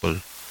gospel,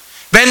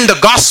 when the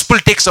gospel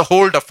takes a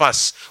hold of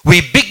us,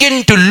 we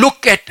begin to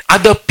look at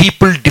other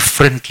people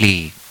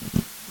differently.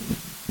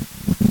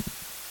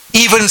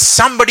 even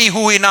somebody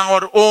who in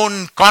our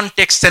own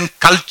context and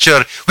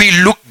culture we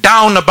look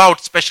down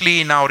about,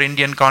 especially in our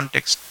Indian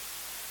context,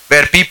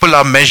 where people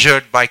are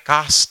measured by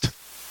caste.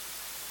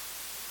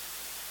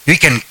 We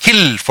can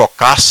kill for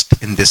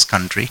caste in this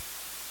country.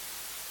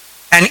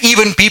 And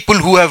even people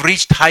who have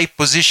reached high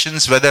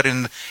positions, whether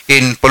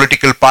in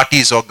political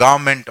parties or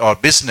government or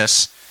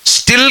business,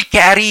 still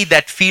carry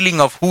that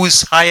feeling of who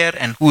is higher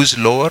and who is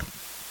lower.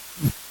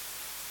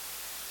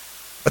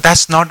 But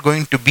that's not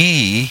going to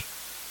be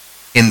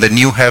in the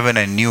new heaven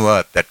and new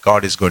earth that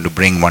God is going to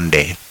bring one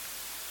day.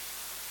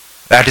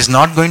 That is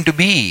not going to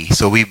be.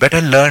 So we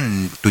better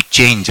learn to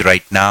change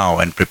right now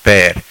and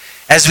prepare.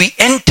 As we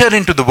enter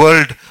into the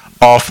world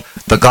of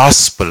the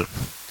gospel,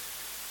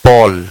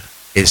 Paul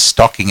is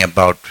talking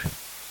about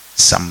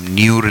some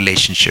new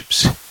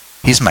relationships.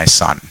 He's my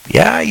son.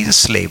 Yeah, he's a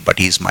slave, but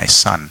he's my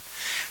son.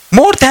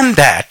 More than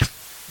that,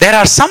 there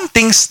are some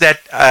things that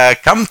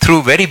come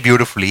through very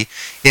beautifully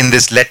in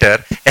this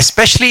letter,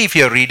 especially if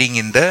you're reading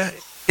in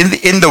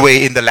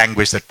the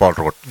language that Paul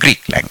wrote,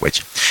 Greek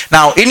language.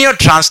 Now, in your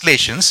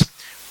translations,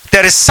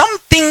 there is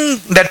something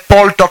that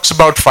Paul talks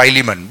about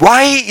Philemon.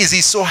 Why is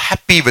he so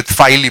happy with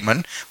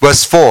Philemon?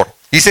 Verse 4.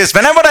 He says,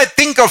 whenever I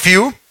think of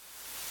you,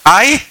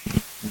 I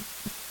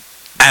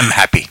am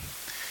happy.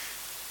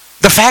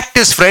 The fact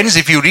is, friends,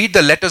 if you read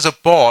the letters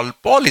of Paul,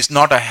 Paul is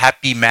not a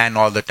happy man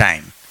all the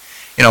time.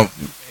 You know,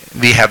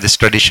 we have this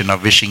tradition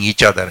of wishing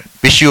each other,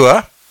 wish you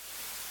a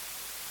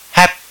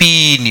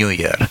happy new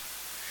year.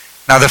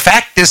 Now, the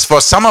fact is,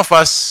 for some of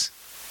us,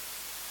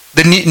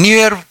 the new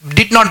year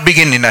did not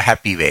begin in a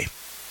happy way.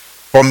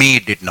 For me,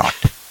 it did not.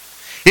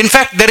 In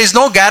fact, there is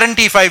no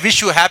guarantee if I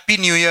wish you a happy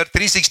new year,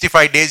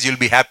 365 days, you'll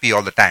be happy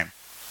all the time.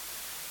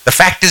 The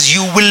fact is,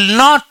 you will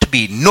not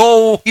be.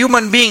 No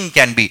human being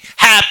can be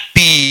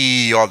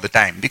happy all the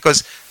time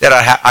because there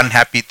are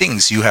unhappy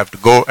things. You have to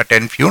go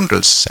attend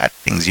funerals, sad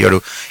things. You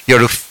have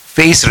to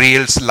face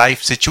real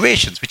life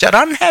situations which are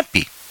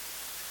unhappy.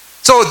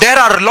 So there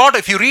are a lot,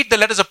 if you read the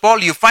letters of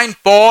Paul, you find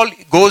Paul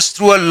goes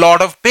through a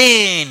lot of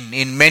pain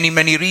in many,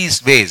 many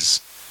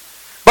ways.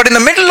 But in the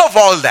middle of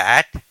all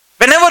that,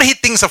 whenever he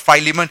thinks of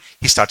Philemon,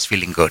 he starts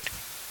feeling good.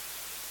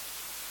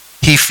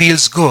 He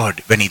feels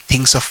good when he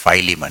thinks of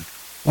Philemon.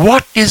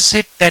 What is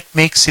it that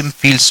makes him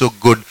feel so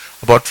good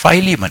about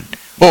Philemon?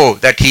 Oh,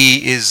 that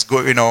he is,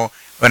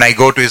 when I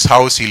go to his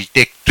house, he'll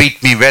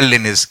treat me well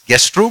in his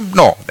guest room?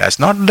 No, that's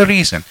not the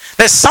reason.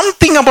 There's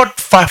something about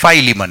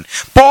Philemon.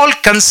 Paul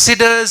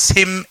considers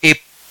him a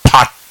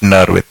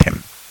partner with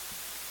him.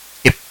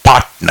 A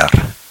partner.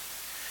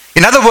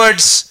 In other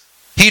words,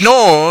 he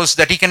knows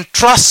that he can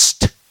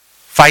trust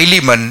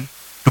Philemon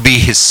to be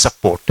his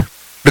support.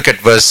 Look at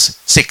verse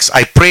 6.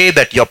 I pray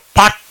that your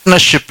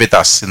partnership with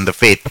us in the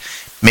faith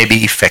may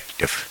be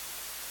effective.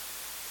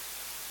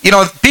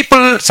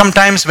 People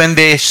sometimes when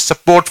they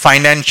support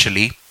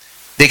financially,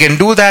 they can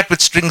do that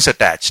with strings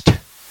attached,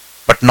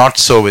 but not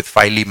so with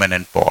Philemon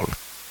and Paul.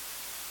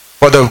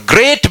 For the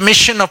great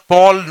mission of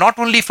Paul, not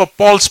only for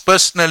Paul's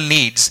personal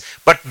needs,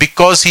 but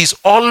because he's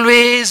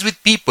always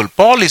with people.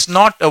 Paul is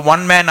not a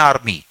one-man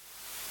army.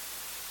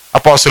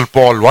 Apostle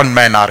Paul,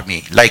 one-man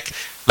army, like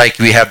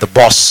we have the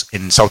boss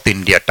in South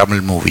India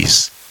Tamil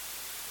movies.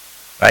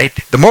 Right?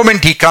 The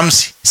moment he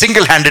comes,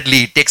 single-handedly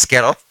he takes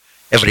care of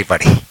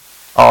everybody.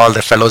 All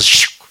the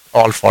fellows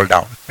all fall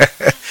down.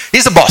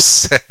 He's a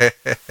boss.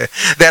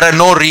 There are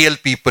no real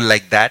people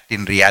like that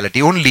in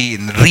reality. Only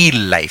in real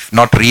life,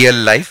 not real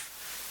life.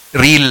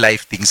 Real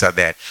life things are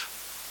there.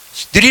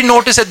 Did you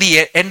notice at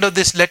the end of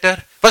this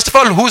letter? First of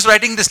all, who's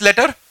writing this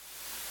letter?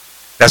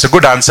 That's a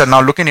good answer.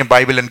 Now look in your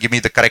Bible and give me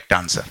the correct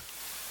answer.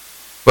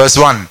 Verse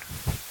 1.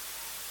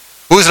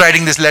 Who's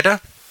writing this letter?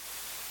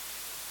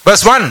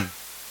 Verse 1.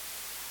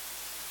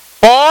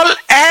 Paul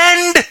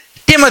and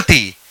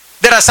Timothy.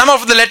 There are some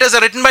of the letters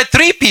are written by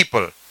 3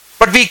 people.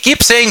 But we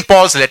keep saying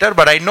Paul's letter,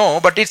 but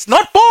it's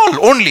not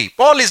Paul only.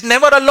 Paul is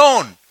never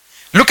alone.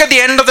 Look at the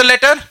end of the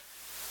letter.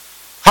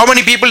 How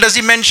many people does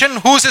he mention?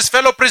 Who's his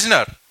fellow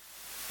prisoner?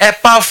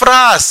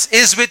 Epaphras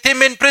is with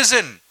him in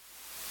prison.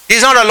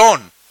 He's not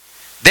alone.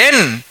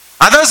 Then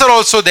others are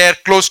also there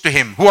close to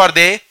him. Who are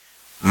they?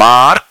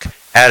 Mark,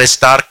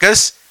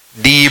 Aristarchus,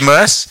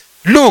 Demas,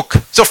 Luke.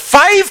 So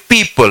 5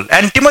 people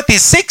and Timothy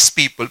 6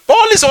 people.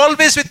 Paul is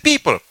always with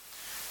people.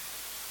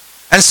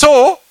 And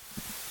so,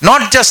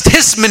 not just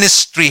his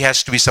ministry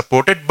has to be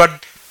supported,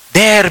 but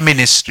their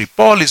ministry.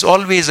 Paul is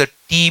always a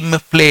team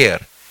player.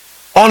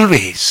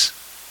 Always.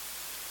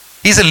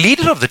 He's a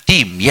leader of the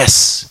team,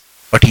 yes.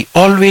 But he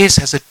always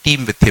has a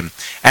team with him.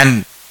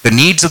 And the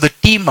needs of the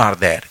team are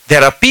there.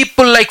 There are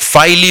people like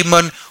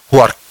Philemon who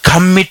are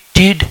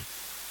committed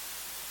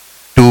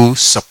to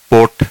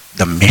support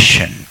the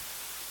mission.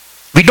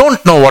 We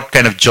don't know what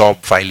kind of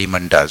job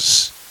Philemon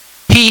does.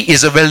 He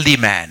is a wealthy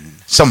man,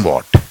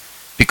 somewhat.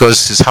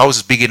 Because his house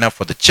is big enough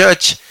for the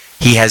church.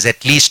 He has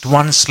at least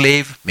 1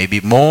 slave,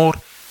 maybe more.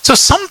 So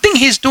something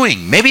he's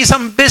doing, maybe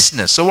some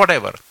business or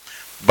whatever.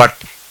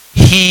 But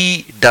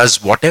he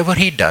does whatever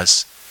he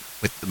does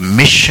with the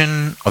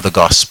mission of the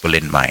gospel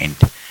in mind.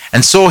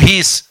 And so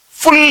he's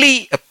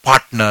fully a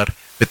partner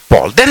with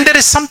Paul. Then there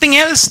is something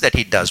else that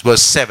he does.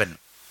 Verse 7.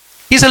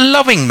 He's a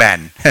loving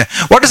man.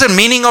 What is the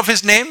meaning of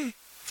his name?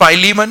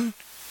 Philemon.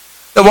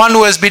 The one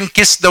who has been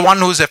kissed, the one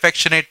who is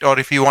affectionate, or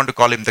if you want to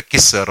call him the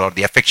kisser or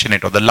the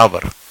affectionate or the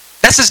lover.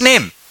 That's his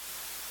name.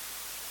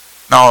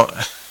 Now,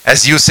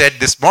 as you said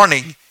this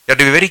morning, you have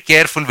to be very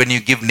careful when you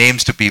give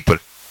names to people.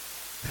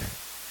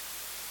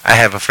 I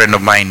have a friend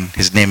of mine,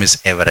 his name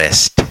is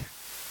Everest.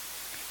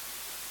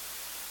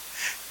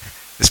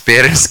 His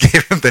parents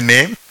gave him the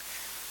name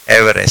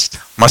Everest.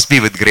 Must be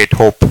with great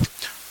hope,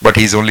 but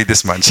he's only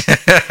this much.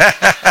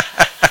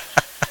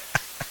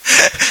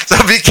 So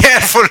be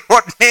careful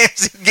what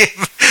names you give.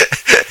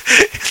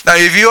 Now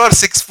if you are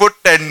 6 foot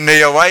and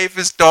your wife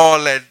is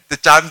tall, and the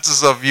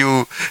chances of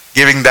you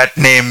giving that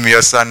name,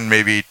 your son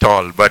may be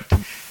tall, but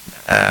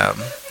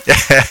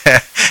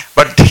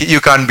but you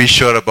can't be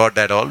sure about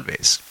that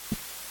always.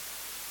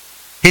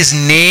 His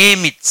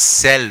name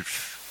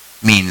itself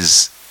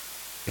means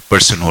a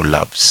person who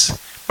loves.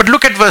 But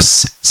look at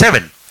verse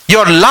 7.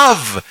 Your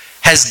love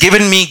has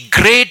given me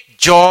great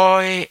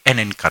joy and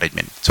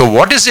encouragement. So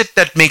what is it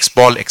that makes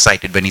Paul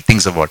excited when he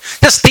thinks about it?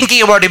 Just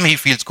thinking about him, he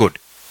feels good.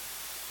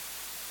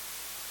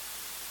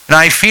 And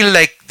I feel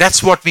like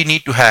that's what we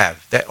need to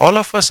have. That all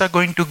of us are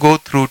going to go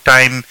through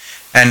time,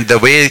 and the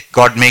way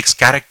God makes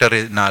character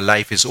in our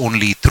life is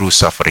only through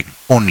suffering.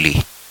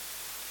 Only.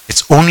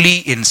 It's only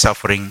in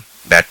suffering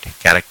that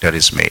character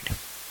is made.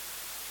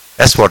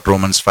 That's what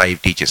Romans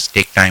 5 teaches.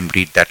 Take time,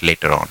 read that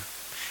later on.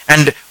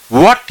 And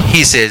what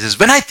he says is,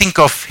 when I think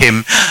of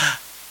him,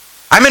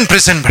 I'm in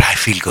prison, but I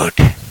feel good.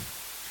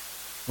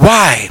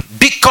 Why?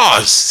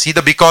 Because, see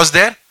the because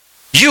there?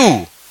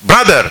 You,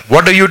 brother,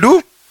 what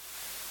do?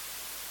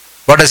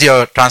 What does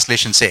your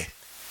translation say?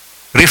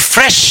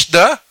 Refresh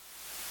the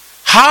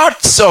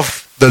hearts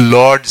of the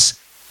Lord's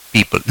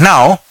people.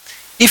 Now,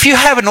 if you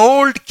have an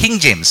old King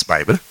James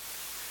Bible,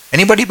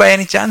 anybody by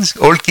any chance?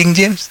 Old King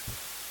James?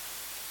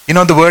 You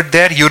know the word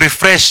there? You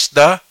refresh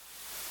the...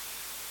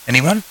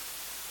 Anyone?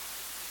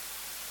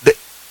 The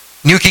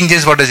New King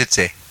James, what does it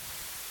say?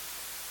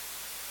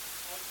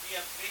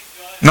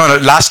 No,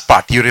 last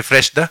part. You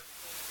refresh the...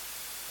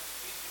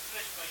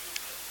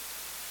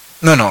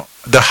 No.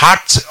 The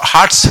hearts.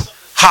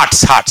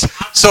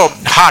 So,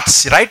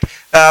 hearts, right?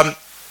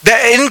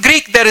 In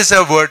Greek, there is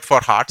a word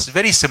for hearts.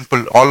 Very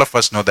simple. All of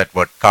us know that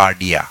word,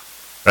 cardia.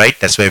 Right?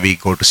 That's where we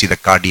go to see the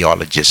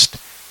cardiologist.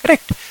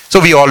 Correct? So,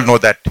 we all know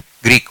that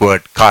Greek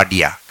word,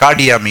 cardia.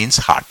 Cardia means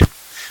heart.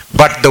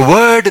 But the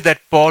word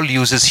that Paul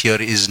uses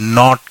here is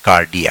not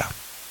cardia.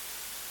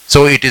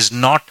 So, it is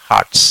not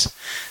hearts.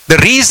 The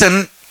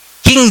reason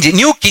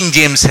New King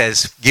James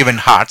has given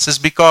hearts is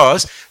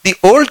because the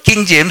old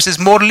King James is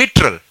more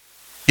literal.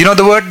 You know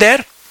the word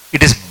there?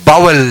 It is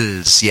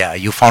bowels. Yeah,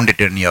 you found it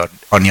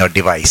on your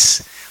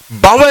device.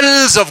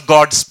 Bowels of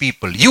God's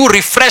people. You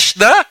refresh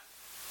the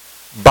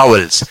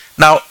bowels.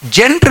 Now,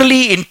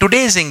 generally in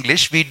today's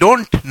English, we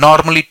don't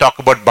normally talk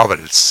about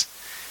bowels.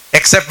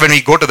 Except when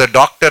we go to the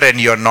doctor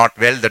and you're not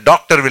well, the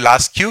doctor will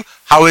ask you,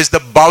 how is the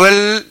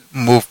bowel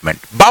movement?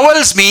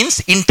 Bowels means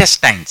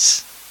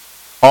intestines.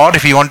 Or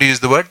if you want to use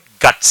the word,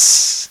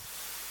 guts.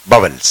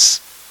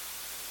 Bowels.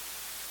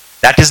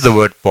 That is the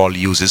word Paul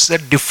uses. A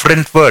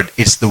different word.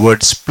 It's the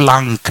word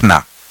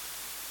splankna.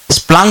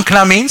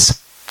 Splankna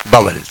means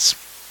bowels.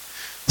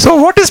 So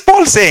what is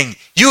Paul saying?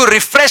 You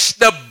refresh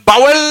the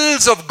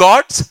bowels of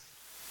God's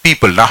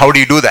people. Now how do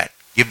you do that?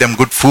 Give them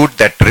good food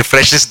that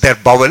refreshes their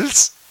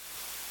bowels?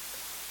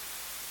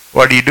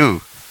 What do you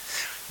do?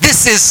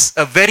 This is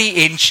a very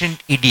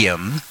ancient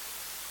idiom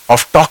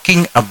of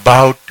talking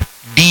about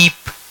deep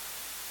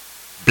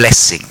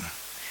blessing.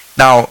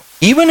 Now,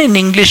 even in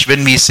English,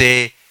 when we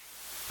say,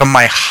 from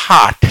my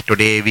heart,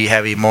 today we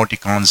have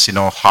emoticons,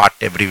 heart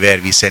everywhere.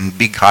 We send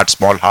big heart,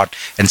 small heart,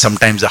 and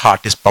sometimes the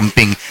heart is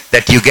pumping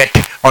that you get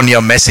on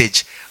your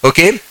message.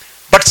 Okay?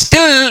 But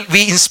still,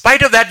 in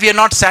spite of that, we are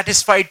not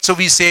satisfied. So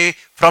we say,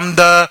 from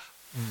the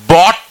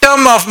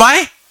bottom of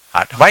my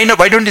heart. Why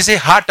don't you say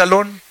heart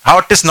alone?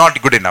 Heart is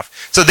not good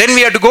enough. So then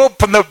we have to go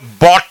from the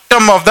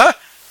bottom of the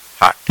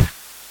heart.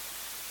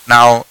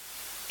 Now,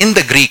 in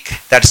the Greek,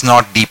 that's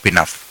not deep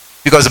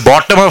enough. Because the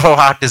bottom of our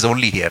heart is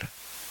only here.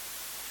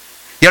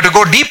 You have to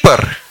go deeper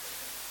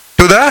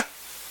to the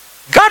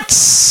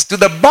guts, to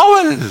the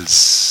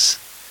bowels.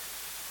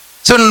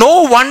 So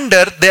no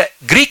wonder the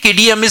Greek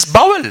idiom is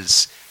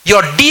bowels.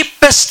 Your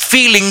deepest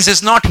feelings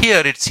is not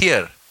here, it's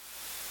here.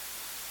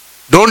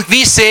 Don't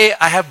we say,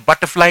 I have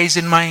butterflies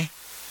in my...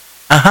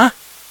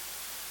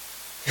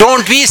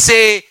 Don't we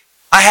say,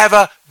 I have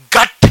a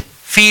gut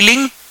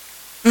feeling?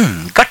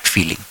 Gut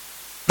feeling,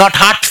 not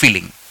heart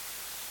feeling.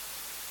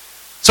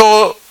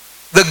 So,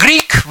 the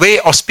Greek way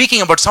of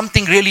speaking about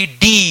something really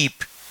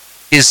deep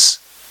is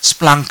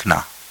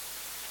splankna.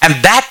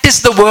 And that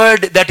is the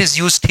word that is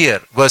used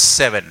here, verse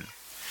 7.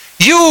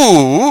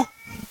 You,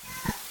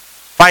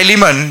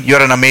 Philemon,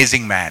 you're an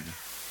amazing man.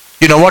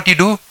 You know what you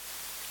do?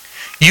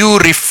 You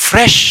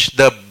refresh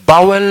the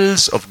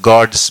bowels of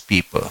God's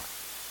people.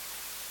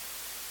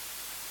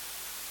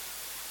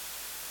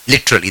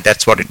 Literally,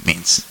 that's what it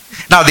means.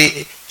 Now,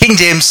 the King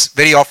James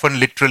very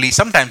often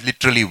sometimes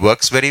literally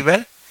works very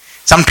well.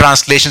 Some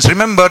translations,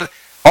 remember,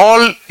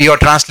 all your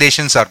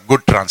translations are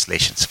good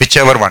translations,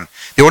 whichever one.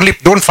 They only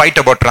don't fight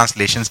about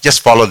translations,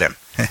 just follow them.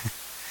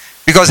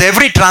 Because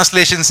every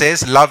translation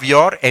says, love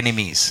your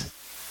enemies.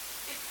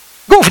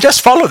 Go,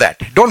 just follow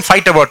that. Don't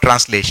fight about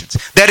translations.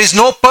 There is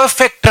no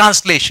perfect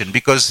translation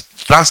because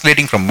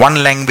translating from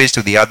one language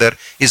to the other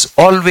is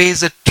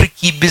always a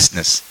tricky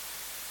business.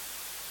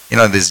 You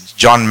know, this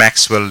John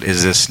Maxwell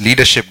is this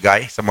leadership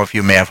guy. Some of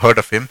you may have heard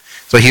of him.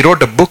 So he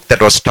wrote a book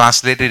that was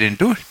translated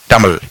into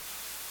Tamil.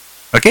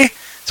 Okay?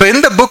 So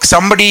in the book,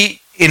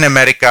 somebody in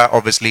America,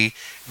 obviously,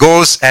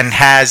 goes and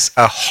has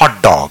a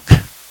hot dog.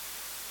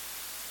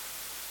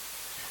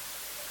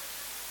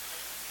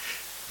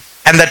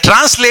 And the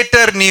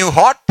translator knew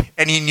hot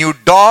and he knew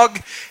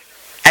dog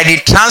and he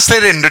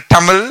translated into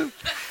Tamil,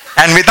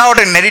 and without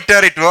an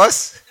editor it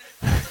was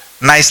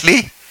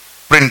nicely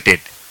printed.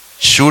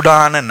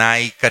 Shudana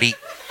Nai Kari.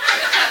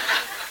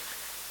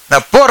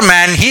 The poor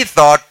man, he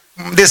thought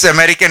this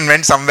American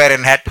went somewhere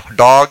and had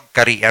dog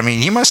curry. I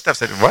mean, he must have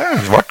said, well,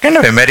 what kind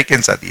of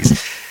Americans are these?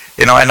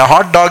 You know, and a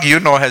hot dog,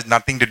 has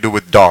nothing to do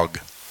with dog.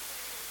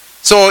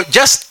 So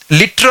just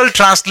literal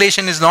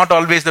translation is not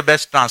always the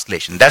best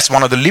translation. That's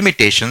one of the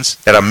limitations,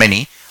 there are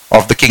many,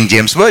 of the King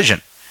James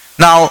Version.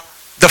 Now,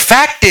 the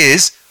fact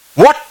is,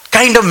 what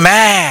kind of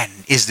man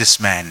is this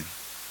man?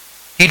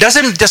 He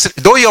doesn't just,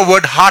 though your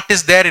word heart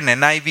is there in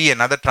NIV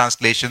and other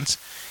translations,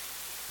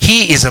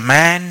 he is a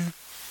man,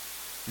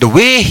 the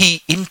way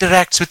he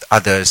interacts with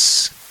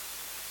others,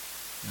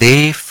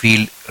 they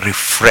feel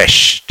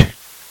refreshed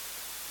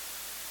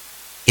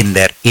in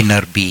their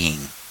inner being.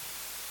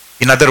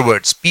 In other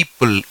words,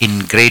 people in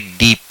great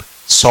deep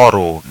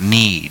sorrow,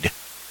 need,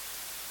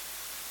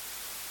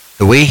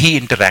 the way he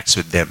interacts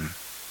with them,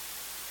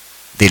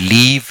 they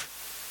leave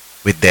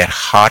with their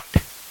heart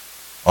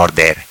or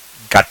their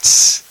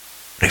guts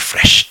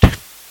refreshed.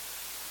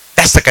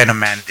 That's the kind of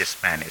man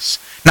this man is.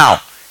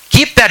 Now,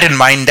 keep that in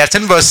mind. That's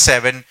in verse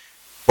 7.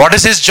 What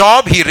is his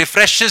job? He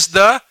refreshes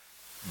the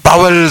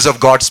bowels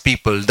of God's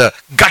people, the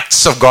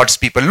guts of God's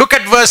people. Look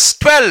at verse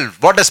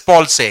 12. What does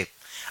Paul say?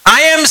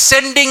 I am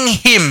sending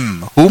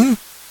him. Whom?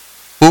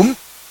 Whom?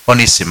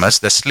 Onesimus,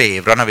 the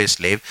slave, runaway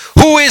slave,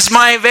 who is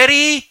my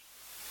very...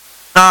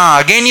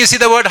 again you see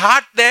the word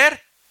heart there.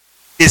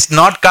 It's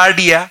not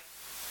cardia.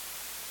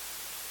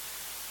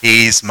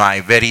 He is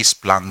my very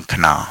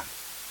splankna.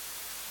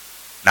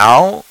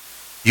 Now,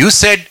 you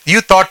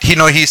thought,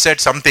 he said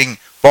something.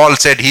 Paul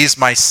said, he is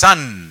my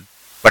son.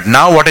 But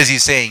now what is he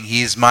saying?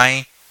 He is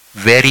my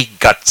very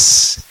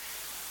guts.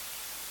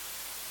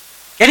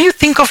 Can you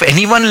think of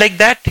anyone like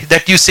that?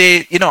 That you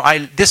say,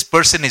 this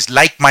person is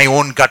like my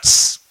own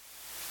guts.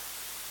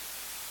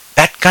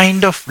 That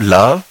kind of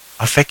love,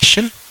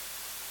 affection.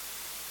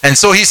 And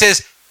so he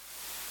says,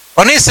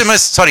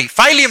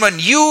 Philemon,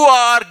 you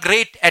are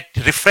great at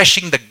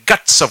refreshing the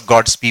guts of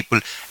God's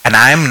people, and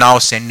I am now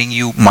sending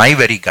you my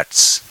very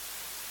guts.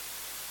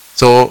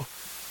 So,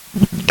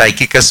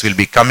 Tychicus will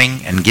be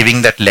coming and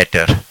giving that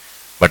letter,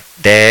 but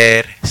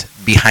there,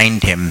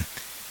 behind him,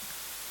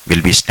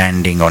 will be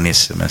standing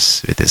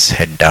Onesimus with his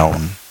head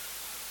down,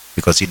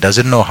 because he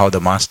doesn't know how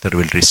the master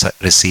will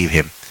receive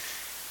him.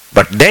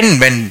 But then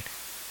when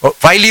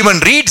Philemon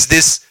reads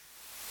this,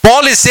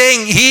 Paul is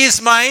saying, he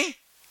is my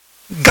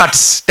guts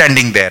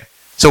standing there.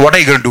 So what are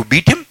you going to do?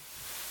 Beat him?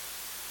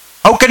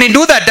 How can he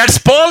do that? That's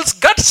Paul's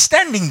guts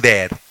standing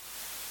there.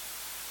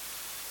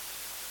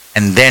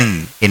 And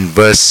then in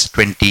verse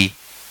 20,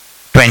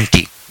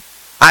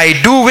 I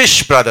do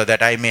wish, brother,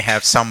 that I may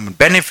have some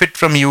benefit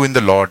from you in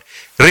the Lord.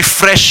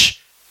 Refresh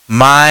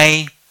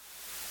my,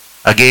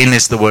 again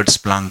is the word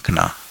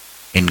splankna,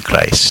 in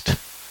Christ.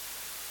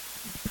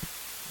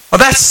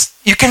 Well,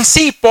 you can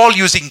see Paul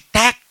using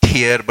tact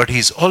here, but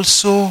he's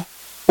also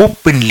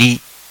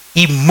openly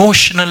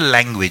emotional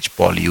language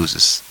Paul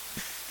uses.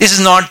 This is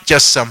not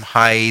just some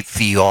high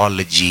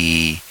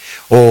theology,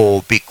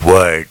 big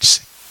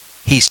words.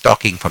 He's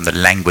talking from the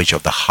language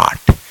of the heart.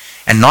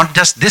 And not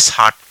just this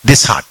heart.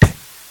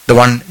 The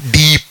one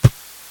deep,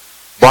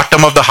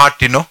 bottom of the heart,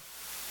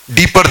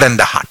 deeper than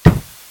the heart.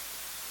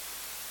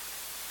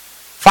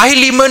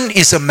 Philemon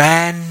is a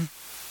man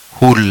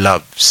who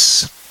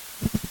loves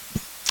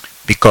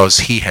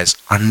because he has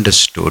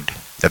understood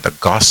that the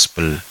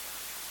gospel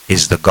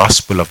is the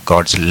gospel of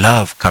God's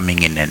love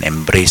coming in and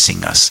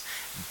embracing us.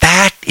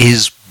 That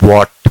is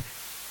what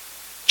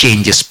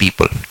changes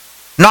people.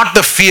 Not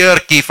the fear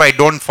that if I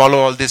don't follow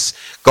all this,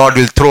 God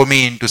will throw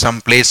me into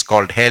some place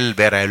called hell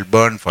where I will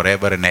burn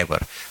forever and ever.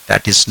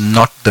 That is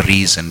not the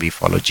reason we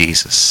follow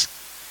Jesus.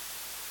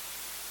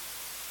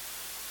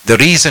 The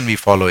reason we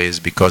follow is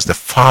because the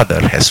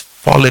Father has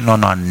fallen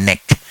on our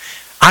neck,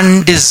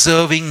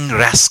 undeserving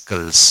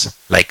rascals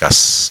like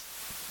us.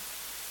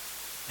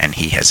 And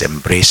he has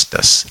embraced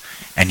us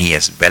and he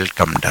has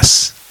welcomed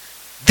us.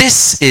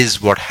 This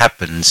is what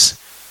happens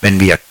when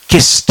we are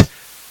kissed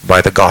by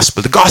the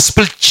gospel. The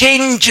gospel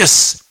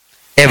changes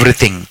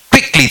everything.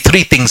 Quickly,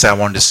 3 things I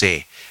want to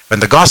say. When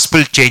the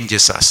gospel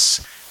changes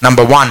us,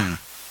 Number one,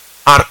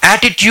 our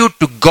attitude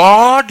to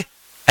God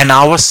and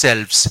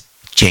ourselves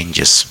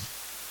changes.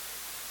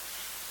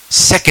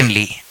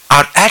 Secondly,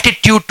 our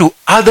attitude to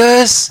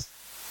others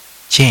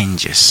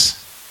changes.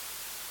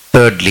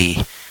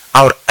 Thirdly,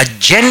 our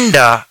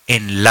agenda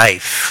in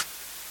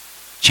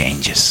life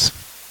changes.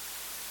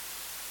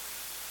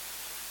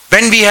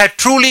 When we have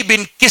truly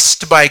been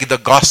kissed by the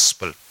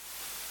gospel,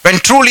 when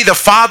truly the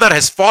Father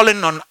has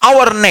fallen on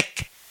our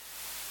neck,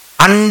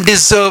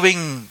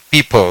 undeserving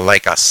people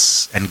like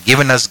us, and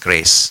given us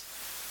grace,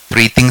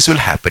 three things will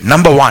happen.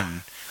 Number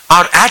one,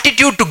 our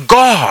attitude to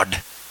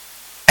God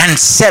and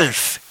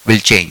self will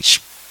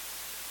change.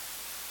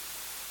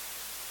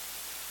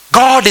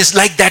 God is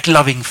like that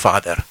loving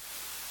Father.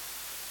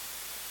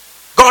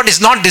 God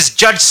is not this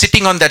judge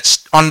sitting on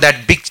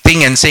that big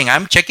thing and saying,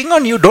 I'm checking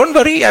on you, don't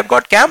worry, I've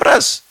got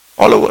cameras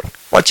all over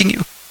watching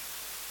you.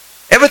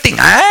 Everything,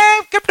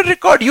 I've kept a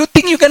record. You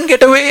think you can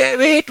get away?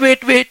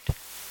 Wait.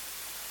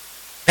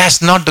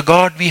 That's not the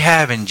God we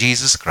have in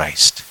Jesus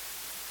Christ.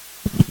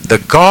 The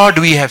God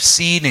we have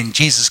seen in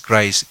Jesus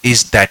Christ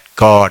is that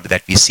God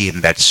that we see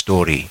in that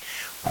story,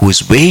 who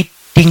is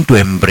waiting to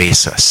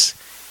embrace us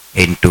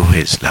into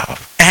his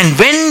love. And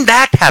when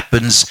that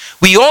happens,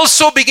 we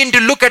also begin to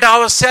look at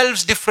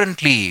ourselves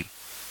differently.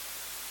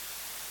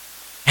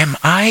 Am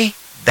I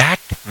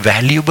that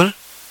valuable?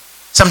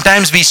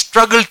 Sometimes we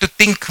struggle to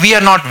think we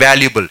are not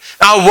valuable.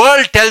 Our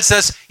world tells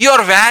us you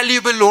are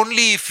valuable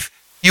only if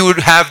you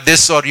have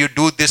this or you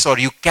do this or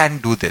you can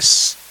do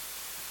this.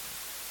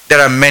 There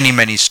are many,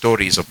 many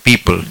stories of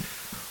people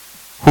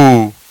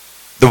who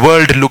the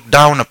world looked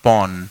down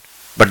upon,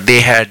 but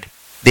they had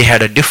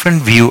a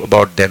different view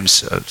about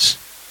themselves.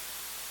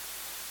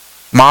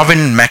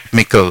 Marvin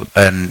McMichael,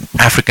 an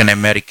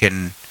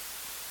African-American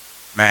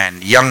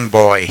man, young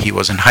boy, he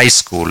was in high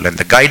school, and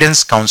the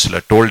guidance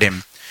counselor told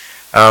him,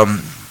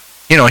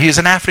 he was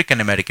an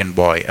African-American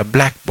boy, a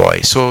black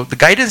boy. So the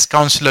guidance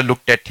counselor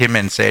looked at him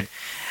and said,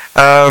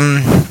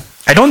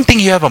 I don't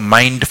think you have a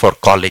mind for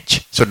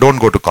college, so don't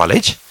go to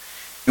college.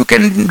 You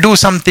can do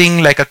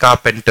something like a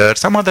carpenter,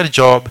 some other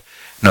job.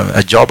 No,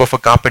 a job of a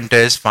carpenter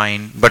is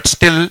fine, but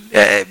still,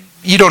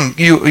 you don't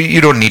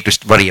need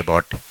to worry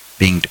about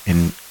being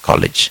in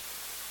college.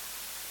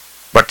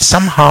 But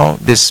somehow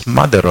this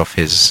mother of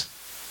his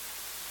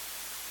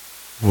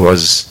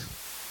was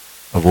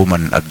a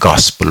woman, a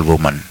gospel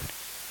woman,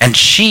 and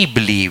she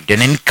believed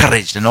and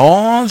encouraged, and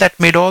all that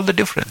made all the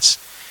difference.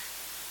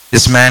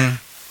 This man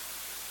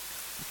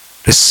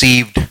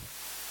received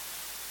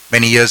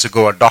many years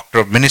ago a doctor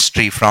of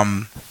ministry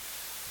from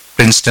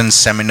Princeton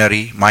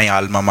Seminary, my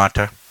alma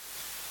mater.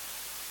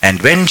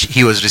 And when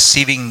he was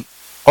receiving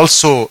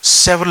also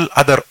several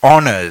other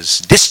honors,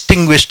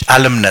 distinguished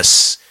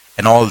alumnus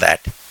and all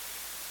that,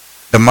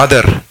 the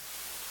mother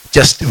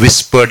just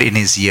whispered in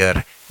his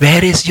ear,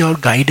 where is your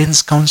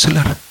guidance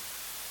counselor?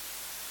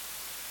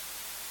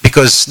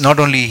 Because not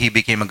only he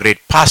became a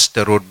great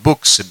pastor, wrote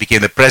books,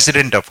 became the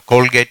president of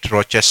Colgate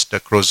Rochester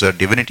Crozer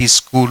Divinity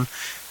School,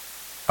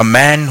 a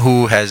man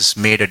who has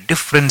made a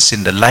difference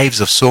in the lives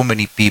of so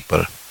many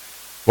people.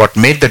 What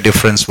made the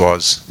difference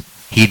was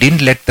he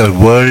didn't let the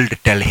world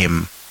tell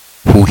him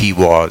who he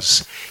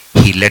was.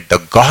 He let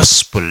the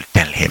gospel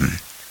tell him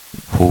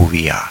who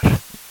we are.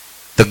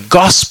 The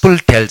gospel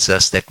tells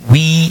us that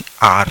we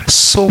are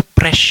so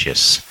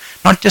precious,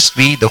 not just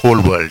we, the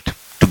whole world,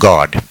 to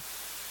God,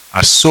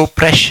 are so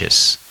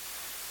precious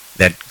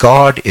that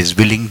God is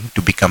willing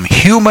to become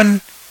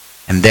human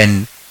and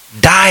then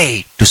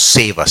die to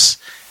save us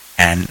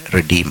and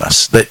redeem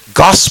us. The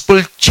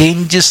gospel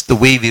changes the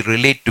way we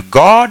relate to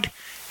God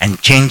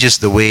and changes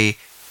the way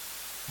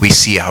we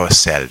see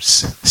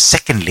ourselves.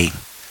 Secondly,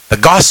 the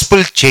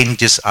gospel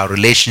changes our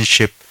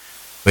relationship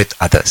with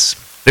others.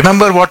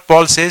 Remember what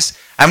Paul says?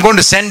 I'm going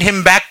to send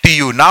him back to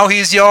you. Now he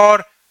is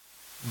your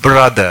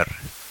brother.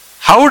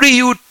 How do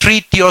you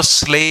treat your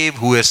slave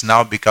who has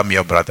now become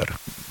your brother?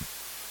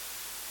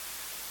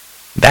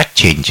 That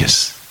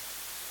changes.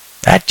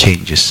 That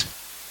changes.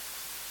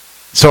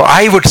 So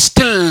I would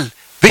still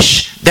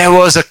wish there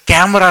was a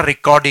camera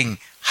recording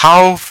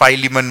how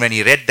Philemon, when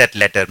he read that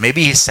letter,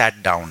 maybe he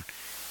sat down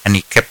and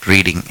he kept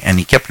reading and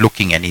he kept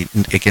looking and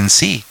you can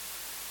see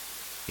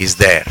he's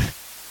there.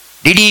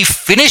 Did he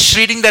finish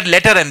reading that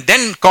letter and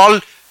then call,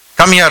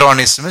 come here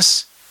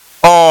Onesimus?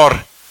 Or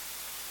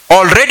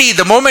already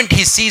the moment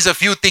he sees a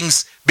few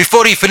things,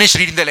 before he finished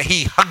reading the letter,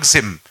 he hugs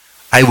him.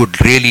 I would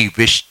really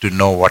wish to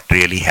know what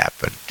really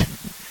happened.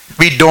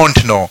 We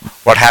don't know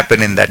what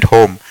happened in that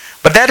home.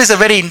 But that is a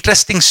very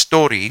interesting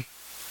story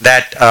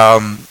that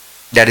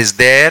is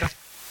there,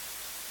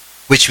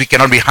 which we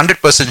cannot be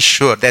 100%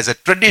 sure. There's a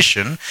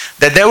tradition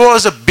that there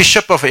was a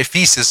bishop of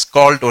Ephesus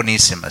called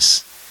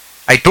Onesimus.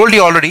 I told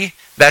you already,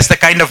 that's the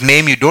kind of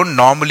name you don't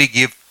normally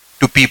give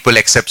to people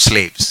except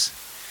slaves.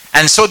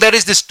 And so there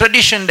is this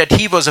tradition that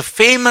he was a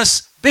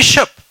famous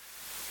bishop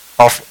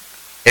of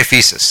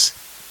Ephesus.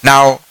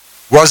 Now,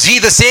 was he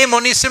the same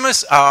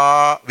Onesimus?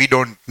 We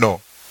don't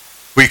know.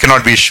 We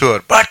cannot be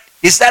sure. But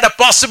is that a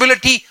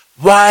possibility?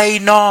 Why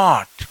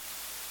not?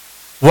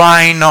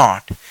 Why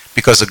not?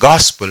 Because the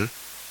gospel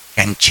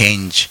can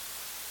change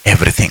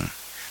everything.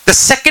 The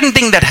second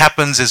thing that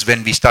happens is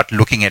when we start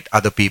looking at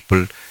other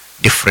people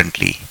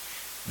differently.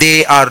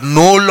 They are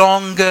no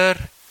longer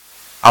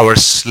our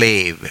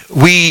slave.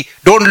 We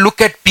don't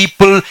look at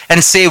people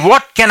and say,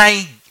 what can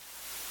I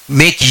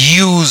make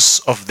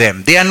use of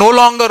them? They are no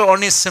longer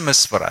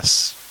Onesimus for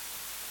us.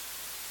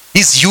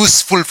 He's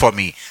useful for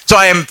me. So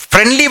I am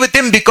friendly with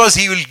him because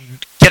he will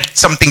get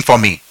something for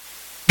me.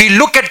 We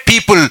look at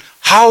people,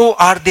 how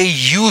are they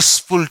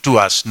useful to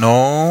us?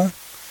 No.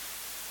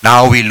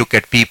 Now we look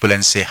at people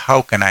and say,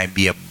 how can I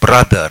be a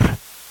brother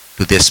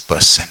to this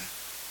person?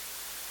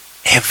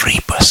 Every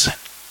person.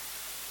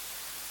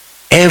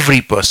 Every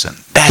person.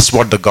 That's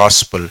what the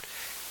gospel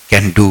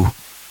can do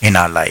in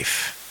our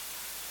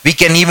life. We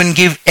can even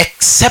give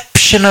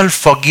exceptional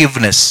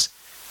forgiveness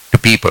to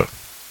people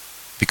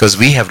because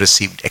we have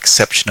received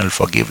exceptional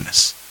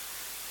forgiveness.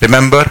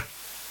 Remember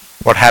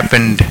what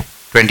happened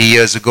 20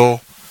 years ago?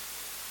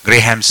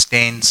 Graham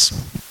Staines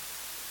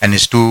and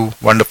his two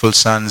wonderful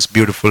sons,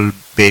 beautiful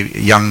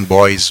young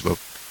boys, were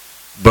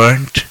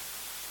burnt.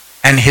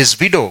 And his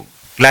widow,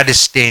 Gladys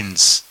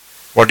Staines,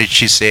 what did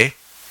she say?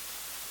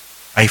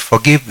 I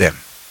forgive them.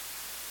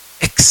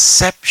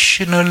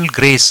 Exceptional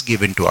grace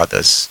given to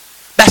others.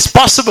 That's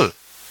possible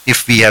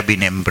if we have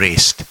been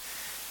embraced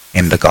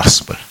in the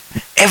gospel.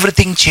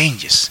 Everything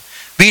changes.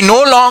 We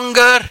no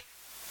longer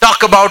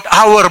talk about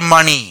our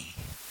money.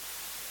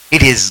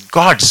 It is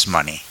God's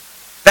money.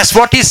 That's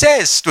what he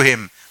says to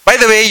him. By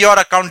the way, your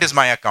account is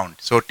my account.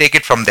 So take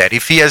it from there.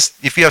 If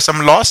you have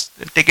some loss,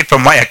 then take it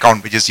from my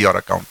account, which is your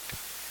account.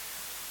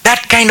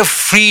 That kind of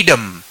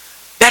freedom,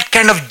 that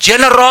kind of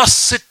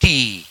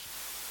generosity.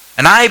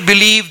 And I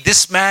believe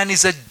this man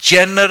is a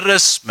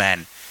generous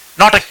man,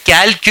 not a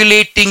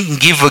calculating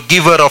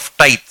giver of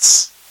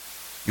tithes.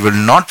 You will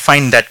not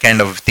find that kind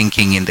of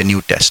thinking in the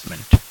New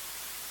Testament.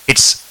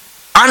 It's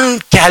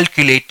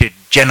uncalculated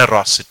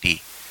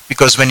generosity.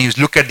 Because when you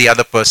look at the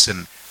other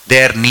person,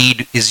 their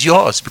need is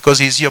yours because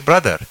he's your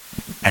brother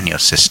and your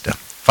sister.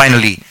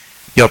 Finally,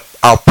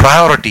 our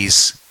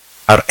priorities,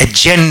 our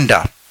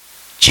agenda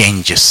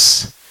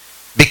changes.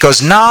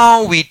 Because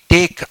now we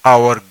take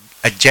our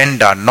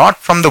agenda not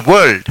from the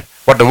world,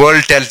 what the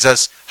world tells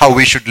us how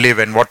we should live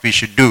and what we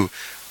should do,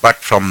 but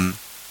from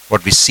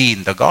what we see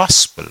in the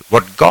gospel,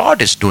 what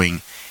God is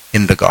doing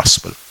in the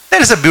gospel.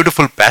 There is a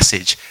beautiful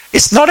passage.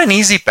 It's not an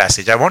easy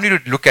passage. I want you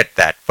to look at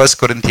that. 1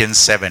 Corinthians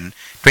 7,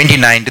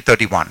 29 to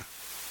 31.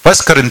 1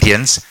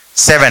 Corinthians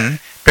 7,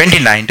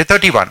 29 to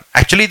 31.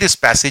 Actually, this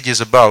passage is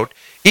about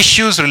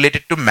issues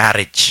related to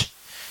marriage.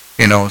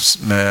 You know,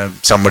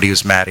 somebody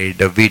who's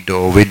married, a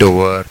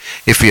widower,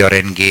 if you are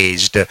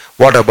engaged,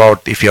 what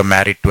about if you're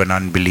married to an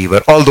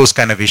unbeliever, all those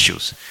kind of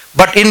issues.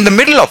 But in the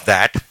middle of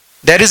that,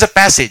 there is a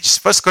passage,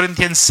 1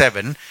 Corinthians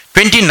 7,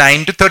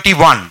 29 to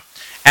 31.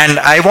 And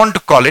I want to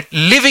call it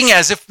living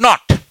as if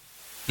not.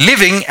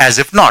 Living as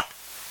if not.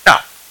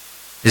 Now,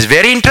 it's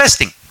very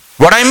interesting.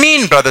 What I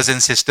mean, brothers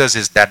and sisters,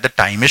 is that the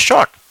time is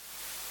short.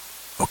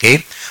 Okay?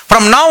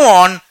 From now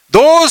on,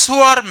 those who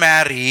are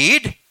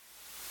married,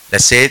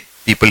 let's say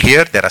people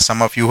here, there are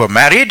some of you who are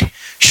married,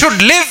 should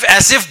live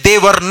as if they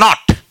were not.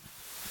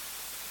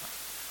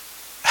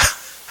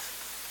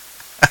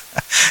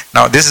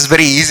 Now, this is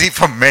very easy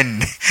for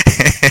men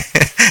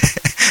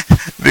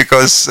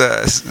because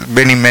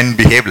many men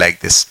behave like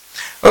this.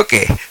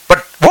 Okay, but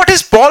what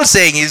is Paul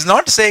saying? He's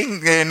not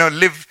saying,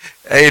 live,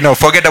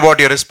 forget about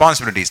your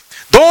responsibilities.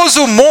 Those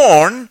who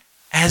mourn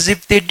as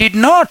if they did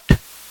not.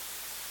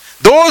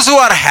 Those who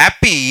are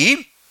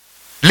happy,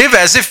 live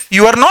as if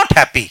you are not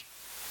happy.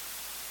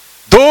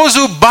 Those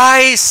who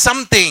buy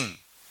something,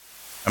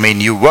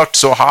 you worked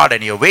so hard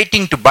and you're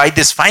waiting to buy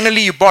this,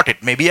 finally you bought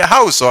it, maybe a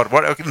house or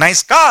a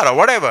nice car or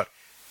whatever,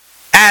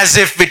 as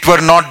if it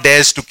were not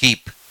theirs to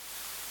keep.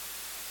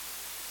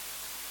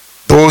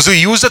 Those who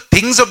use the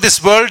things of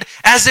this world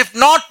as if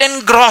not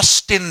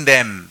engrossed in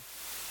them.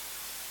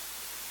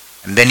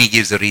 And then he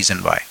gives the reason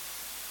why.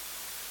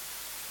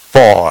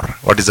 For,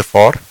 what is the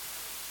for?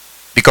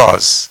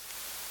 Because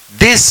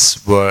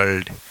this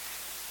world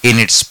in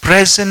its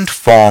present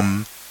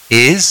form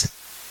is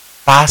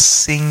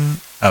passing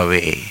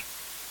away.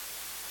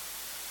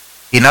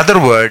 In other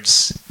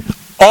words,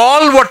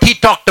 all what he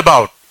talked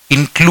about,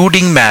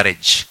 including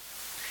marriage,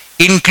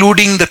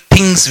 including the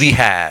things we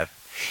have,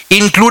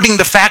 including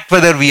the fact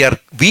whether we are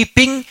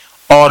weeping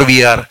or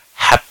we are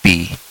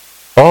happy,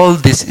 all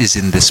this is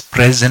in this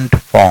present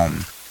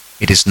form.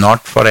 It is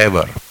not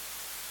forever.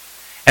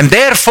 And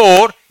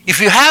therefore, if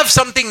you have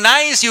something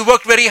nice, you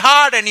worked very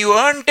hard and you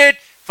earned it,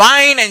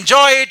 fine,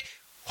 enjoy it,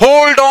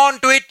 hold on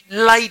to it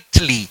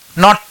lightly,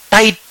 not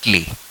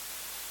tightly.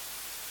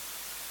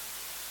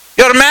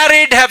 You're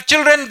married, have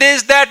children,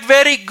 this, that,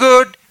 very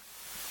good.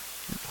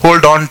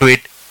 Hold on to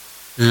it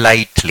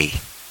lightly.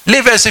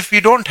 Live as if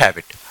you don't have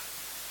it.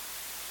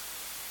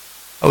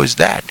 How is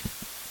that?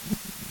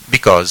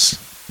 Because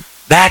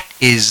that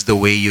is the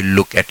way you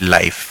look at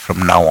life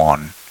from now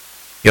on.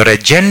 Your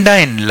agenda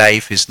in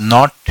life is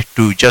not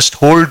to just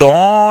hold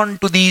on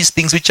to these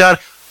things which are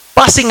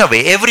passing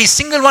away. Every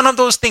single one of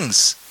those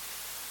things.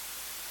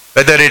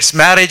 Whether it's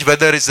marriage,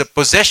 whether it's the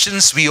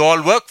possessions we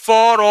all work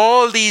for,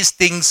 all these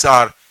things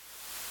are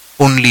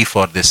only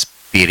for this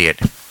period.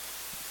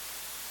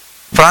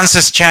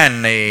 Francis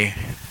Chan, a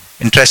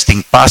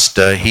interesting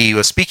pastor, he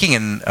was speaking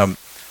in a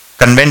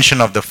convention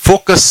of the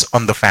Focus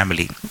on the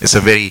Family. It's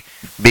a very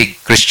big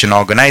Christian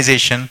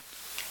organization.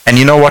 And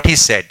you know what he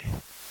said?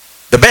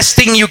 The best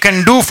thing you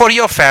can do for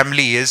your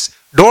family is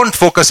don't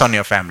focus on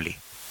your family.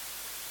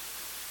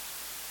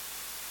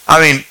 I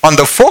mean, on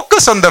the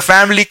Focus on the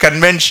Family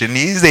convention,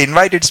 he is the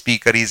invited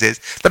speaker. He says,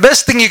 the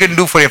best thing you can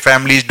do for your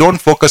family is don't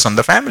focus on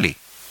the family.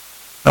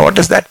 Now, what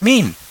does that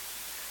mean?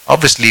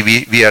 Obviously,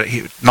 we are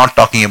not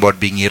talking about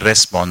being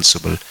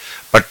irresponsible,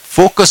 but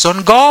focus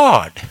on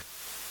God.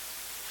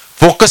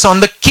 Focus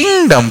on the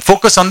kingdom.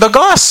 Focus on the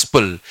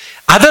gospel.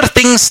 Other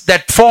things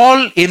that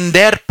fall in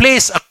their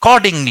place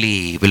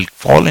accordingly will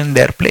fall in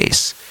their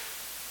place.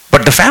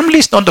 But the family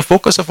is not the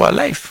focus of our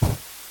life.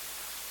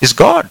 It's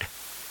God,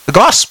 the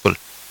gospel.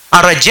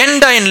 Our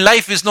agenda in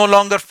life is no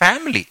longer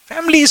family.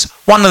 Family is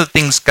one of the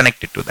things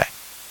connected to that.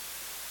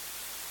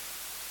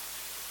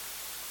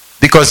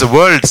 Because the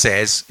world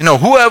says,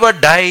 whoever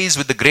dies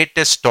with the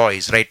greatest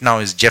toys right now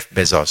is Jeff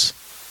Bezos.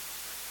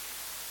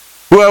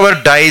 Whoever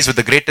dies with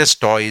the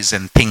greatest toys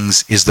and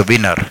things is the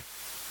winner,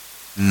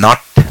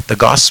 not the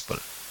gospel.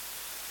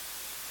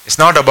 It's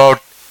not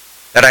about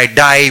that I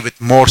die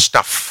with more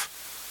stuff,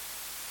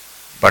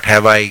 but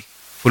have I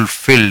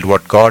fulfilled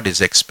what God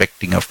is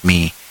expecting of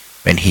me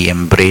when He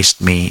embraced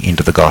me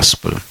into the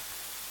gospel.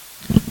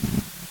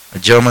 A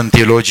German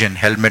theologian,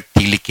 Helmut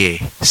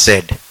Thielicke,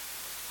 said,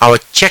 our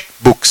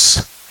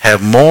checkbooks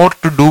have more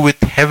to do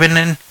with heaven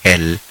and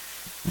hell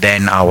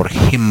than our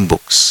hymn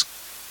books.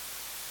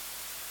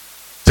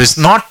 So it's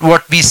not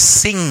what we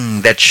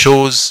sing that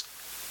shows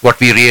what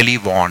we really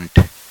want.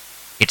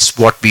 It's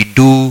what we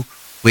do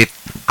with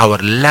our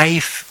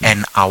life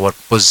and our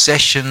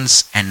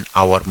possessions and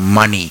our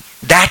money.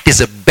 That is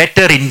a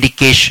better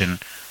indication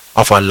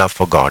of our love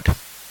for God.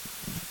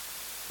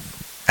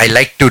 I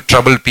like to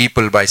trouble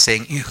people by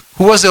saying,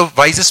 who was the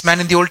wisest man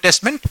in the Old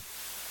Testament?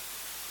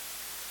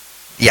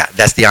 Yeah,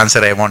 that's the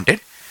answer I wanted.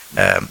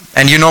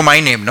 And you know my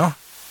name, no?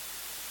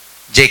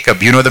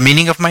 Jacob. You know the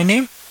meaning of my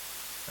name?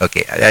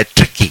 Okay,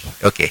 tricky.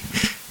 Okay,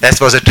 that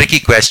was a tricky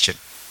question.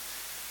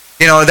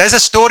 There's a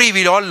story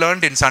we all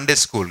learned in Sunday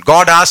school.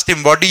 God asked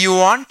him, what do you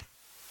want?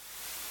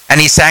 And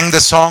he sang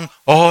the song,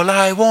 all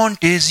I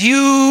want is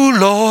you,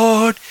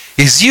 Lord,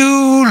 is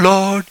you,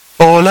 Lord.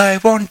 All I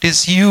want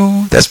is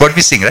you. That's what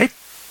we sing, right?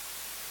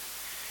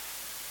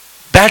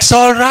 That's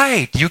all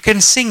right. You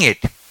can sing it.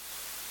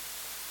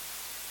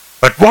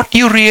 But what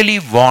you really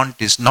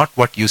want is not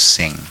what you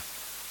sing.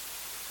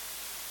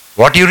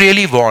 What you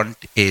really want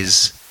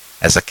is,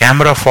 as a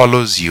camera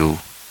follows you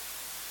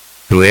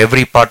through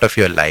every part of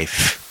your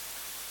life,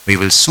 we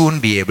will soon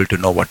be able to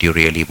know what you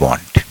really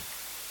want.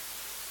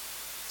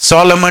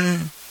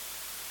 Solomon,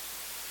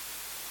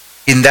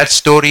 in that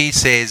story,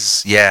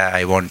 says, yeah,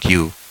 I want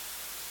you.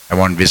 I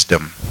want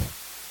wisdom.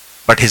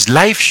 But his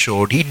life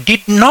showed he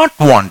did not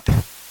want.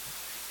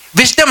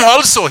 Wisdom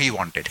also he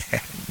wanted.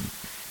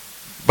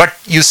 But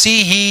you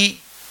see,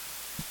 he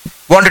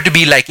wanted to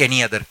be like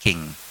any other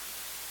king.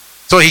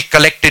 So he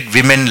collected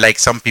women like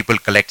some people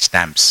collect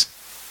stamps.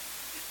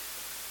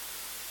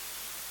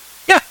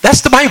 Yeah,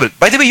 that's the Bible.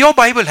 By the way, your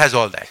Bible has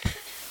all that.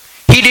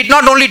 He did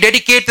not only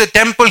dedicate the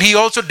temple, he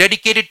also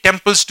dedicated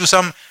temples to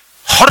some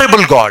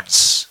horrible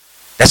gods.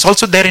 That's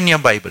also there in your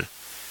Bible,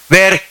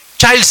 where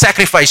child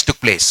sacrifice took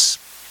place.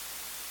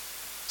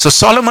 So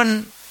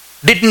Solomon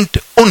didn't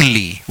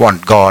only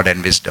want God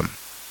and wisdom.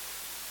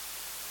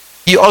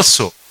 He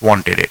also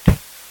wanted it.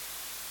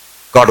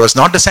 God was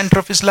not the center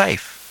of his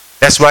life.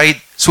 That's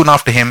why soon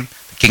after him,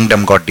 the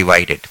kingdom got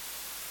divided.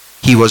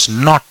 He was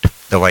not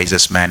the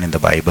wisest man in the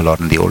Bible or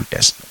in the Old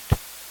Testament.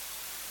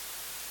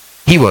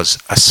 He was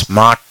a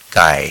smart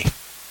guy.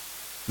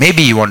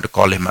 Maybe you want to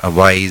call him a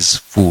wise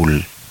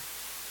fool.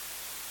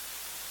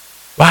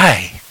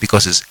 Why?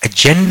 Because his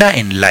agenda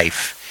in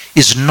life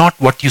is not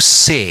what you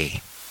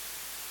say.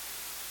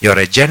 Your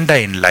agenda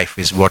in life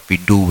is what we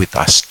do with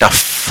our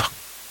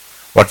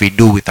stuff, what we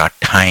do with our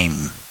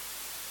time,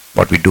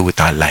 what we do with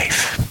our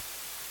life.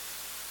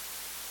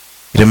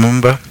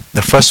 Remember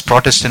the first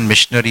Protestant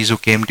missionaries who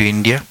came to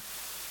India?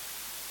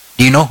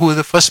 Do you know who were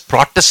the first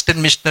Protestant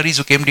missionaries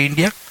who came to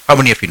India? How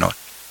many of you know?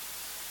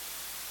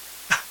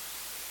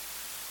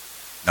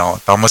 No,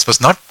 Thomas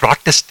was not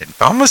Protestant.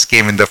 Thomas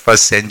came in the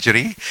first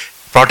century.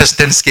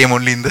 Protestants came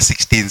only in the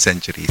 16th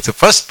century. It's the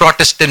first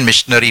Protestant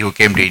missionary who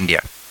came to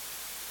India.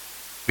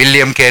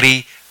 William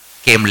Carey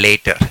came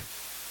later.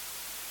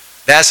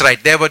 That's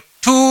right. There were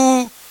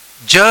two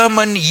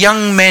German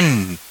young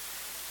men.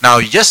 Now,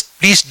 just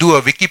please do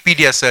a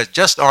Wikipedia search,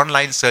 just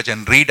online search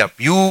and read up.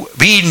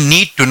 We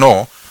need to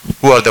know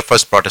who are the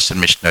first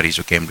Protestant missionaries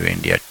who came to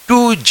India.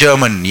 Two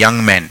German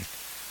young men,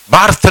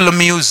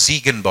 Bartholomew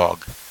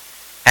Ziegenborg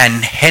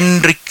and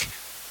Henrik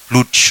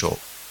Plutschow.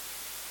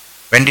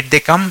 When did they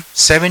come?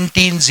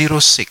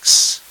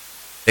 1706.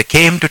 They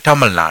came to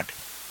Tamil Nadu.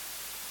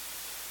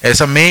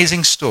 It's an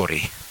amazing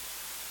story.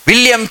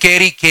 William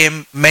Carey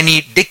came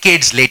many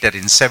decades later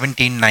in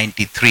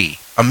 1793.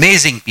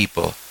 Amazing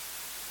people.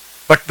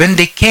 But when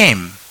they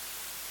came,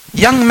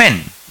 young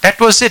men, that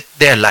was it,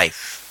 their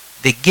life.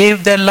 They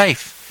gave their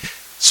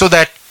life so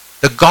that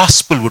the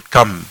gospel would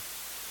come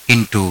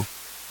into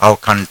our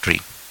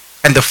country.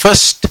 And the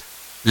first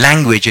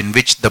language in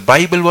which the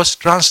Bible was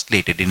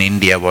translated in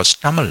India was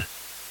Tamil.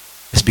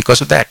 It's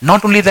because of that.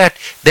 Not only that,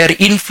 their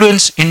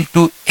influence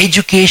into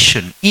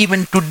education.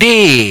 Even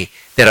today,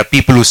 there are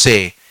people who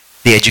say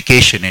the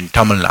education in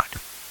Tamil Nadu,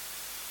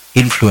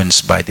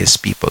 influenced by these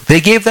people. They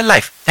gave their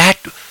life. That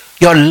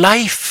your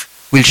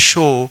life will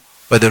show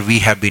whether we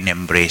have been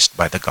embraced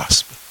by the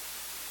gospel.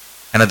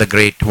 Another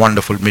great,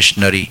 wonderful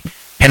missionary,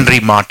 Henry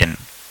Martin,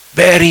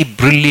 very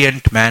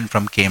brilliant man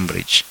from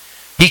Cambridge.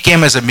 He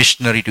came as a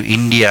missionary to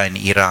India and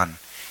Iran.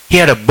 He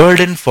had a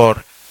burden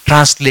for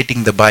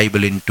translating the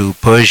Bible into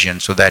Persian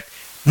so that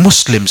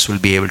Muslims will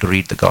be able to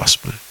read the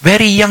gospel.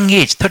 Very young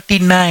age,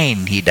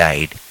 39, he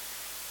died.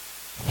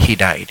 He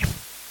died.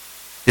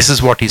 This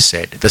is what he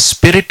said. The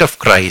Spirit of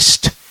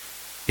Christ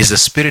is the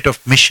spirit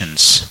of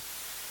missions.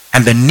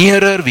 And the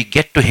nearer we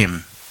get to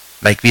him,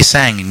 like we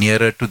sang,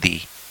 nearer to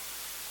thee,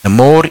 the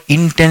more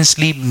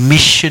intensely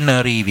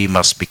missionary we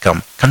must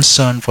become,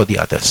 concerned for the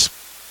others.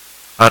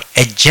 Our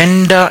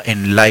agenda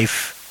in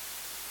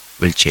life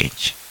will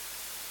change.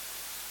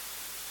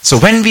 So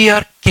when we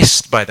are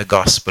kissed by the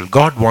gospel,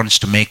 God wants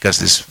to make us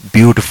this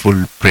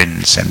beautiful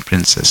prince and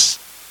princess.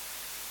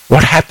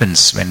 What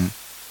happens when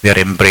we are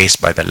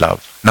embraced by the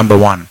love? Number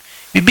one,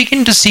 we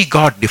begin to see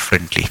God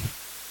differently.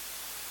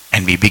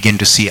 And we begin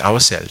to see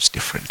ourselves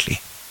differently.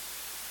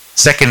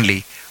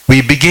 Secondly,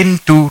 we begin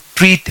to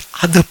treat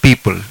other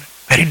people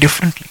very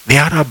differently. They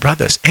are our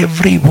brothers,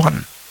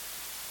 everyone.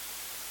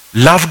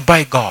 Loved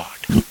by God.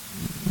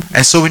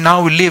 And so we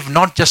now live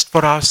not just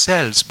for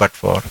ourselves, but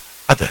for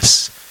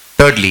others.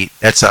 Thirdly,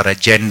 that's our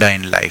agenda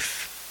in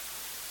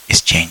life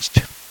is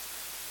changed.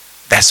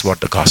 That's what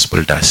the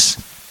gospel does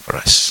for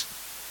us.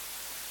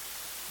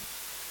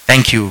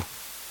 Thank you,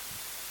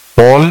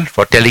 Paul,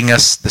 for telling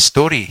us the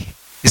story.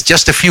 It's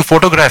just a few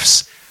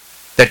photographs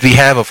that we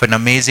have of an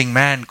amazing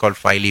man called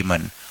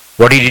Philemon.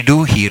 What did he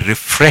do? He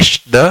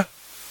refreshed the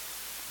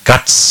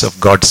guts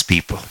of God's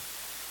people.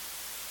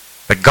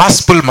 The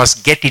gospel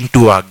must get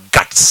into our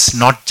guts,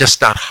 not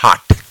just our heart.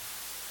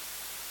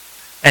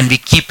 And we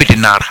keep it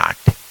in our heart,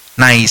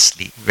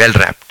 nicely, well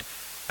wrapped.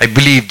 I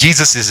believe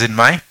Jesus is in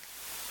my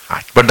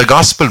heart. But the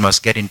gospel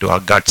must get into our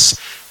guts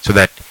so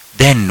that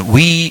then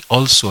we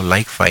also,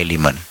 like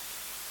Philemon,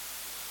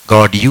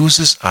 God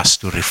uses us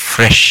to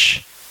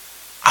refresh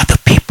other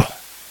people.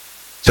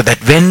 So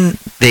that when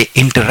they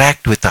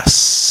interact with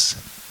us,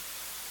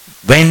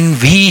 when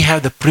we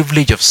have the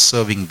privilege of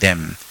serving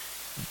them,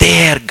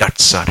 their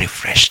guts are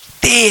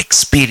refreshed. They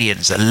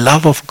experience the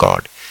love of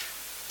God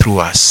through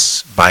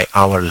us by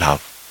our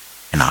love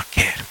and our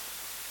care.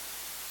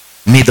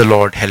 May the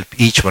Lord help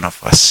each one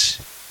of us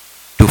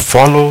to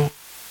follow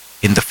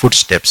in the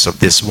footsteps of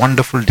this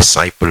wonderful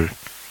disciple,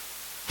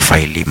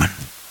 Philemon.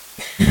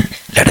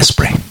 Let us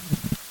pray.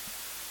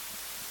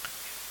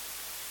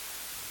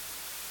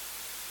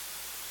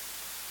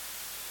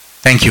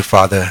 Thank you,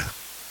 Father,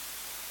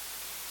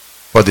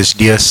 for this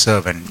dear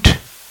servant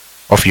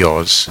of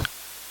yours,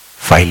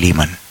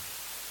 Philemon.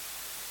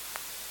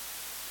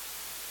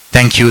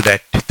 Thank you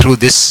that through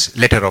this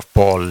letter of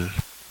Paul,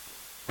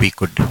 we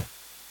could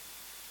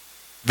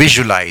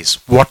visualize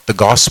what the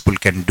gospel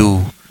can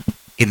do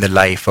in the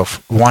life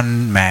of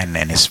one man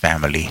and his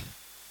family.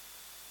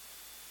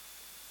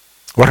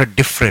 What a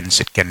difference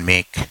it can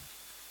make.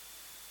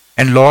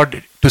 And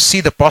Lord, to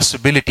see the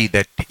possibility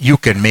that you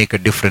can make a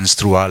difference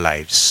through our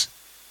lives,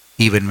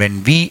 even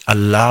when we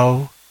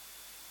allow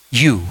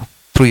you,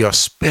 through your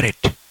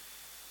Spirit,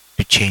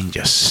 to change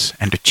us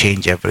and to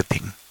change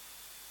everything.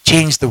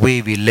 Change the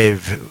way we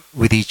live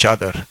with each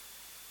other.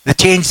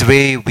 Change the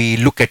way we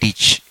look at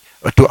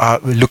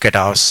look at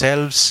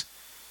ourselves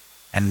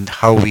and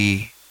how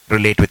we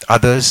relate with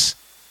others,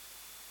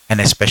 and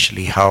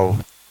especially how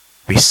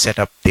we set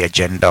up the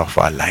agenda of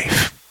our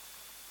life.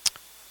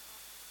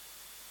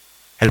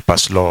 Help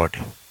us, Lord,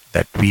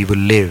 that we will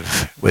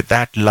live with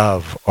that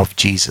love of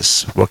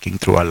Jesus working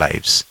through our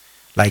lives,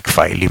 like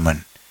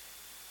Philemon,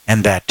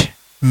 and that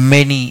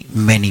many,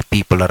 many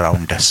people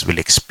around us will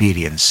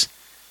experience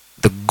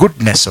the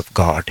goodness of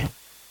God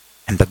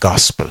and the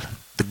gospel,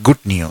 the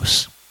good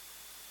news.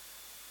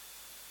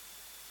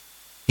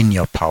 In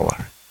your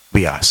power,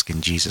 we ask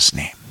in Jesus'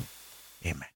 name. Amen.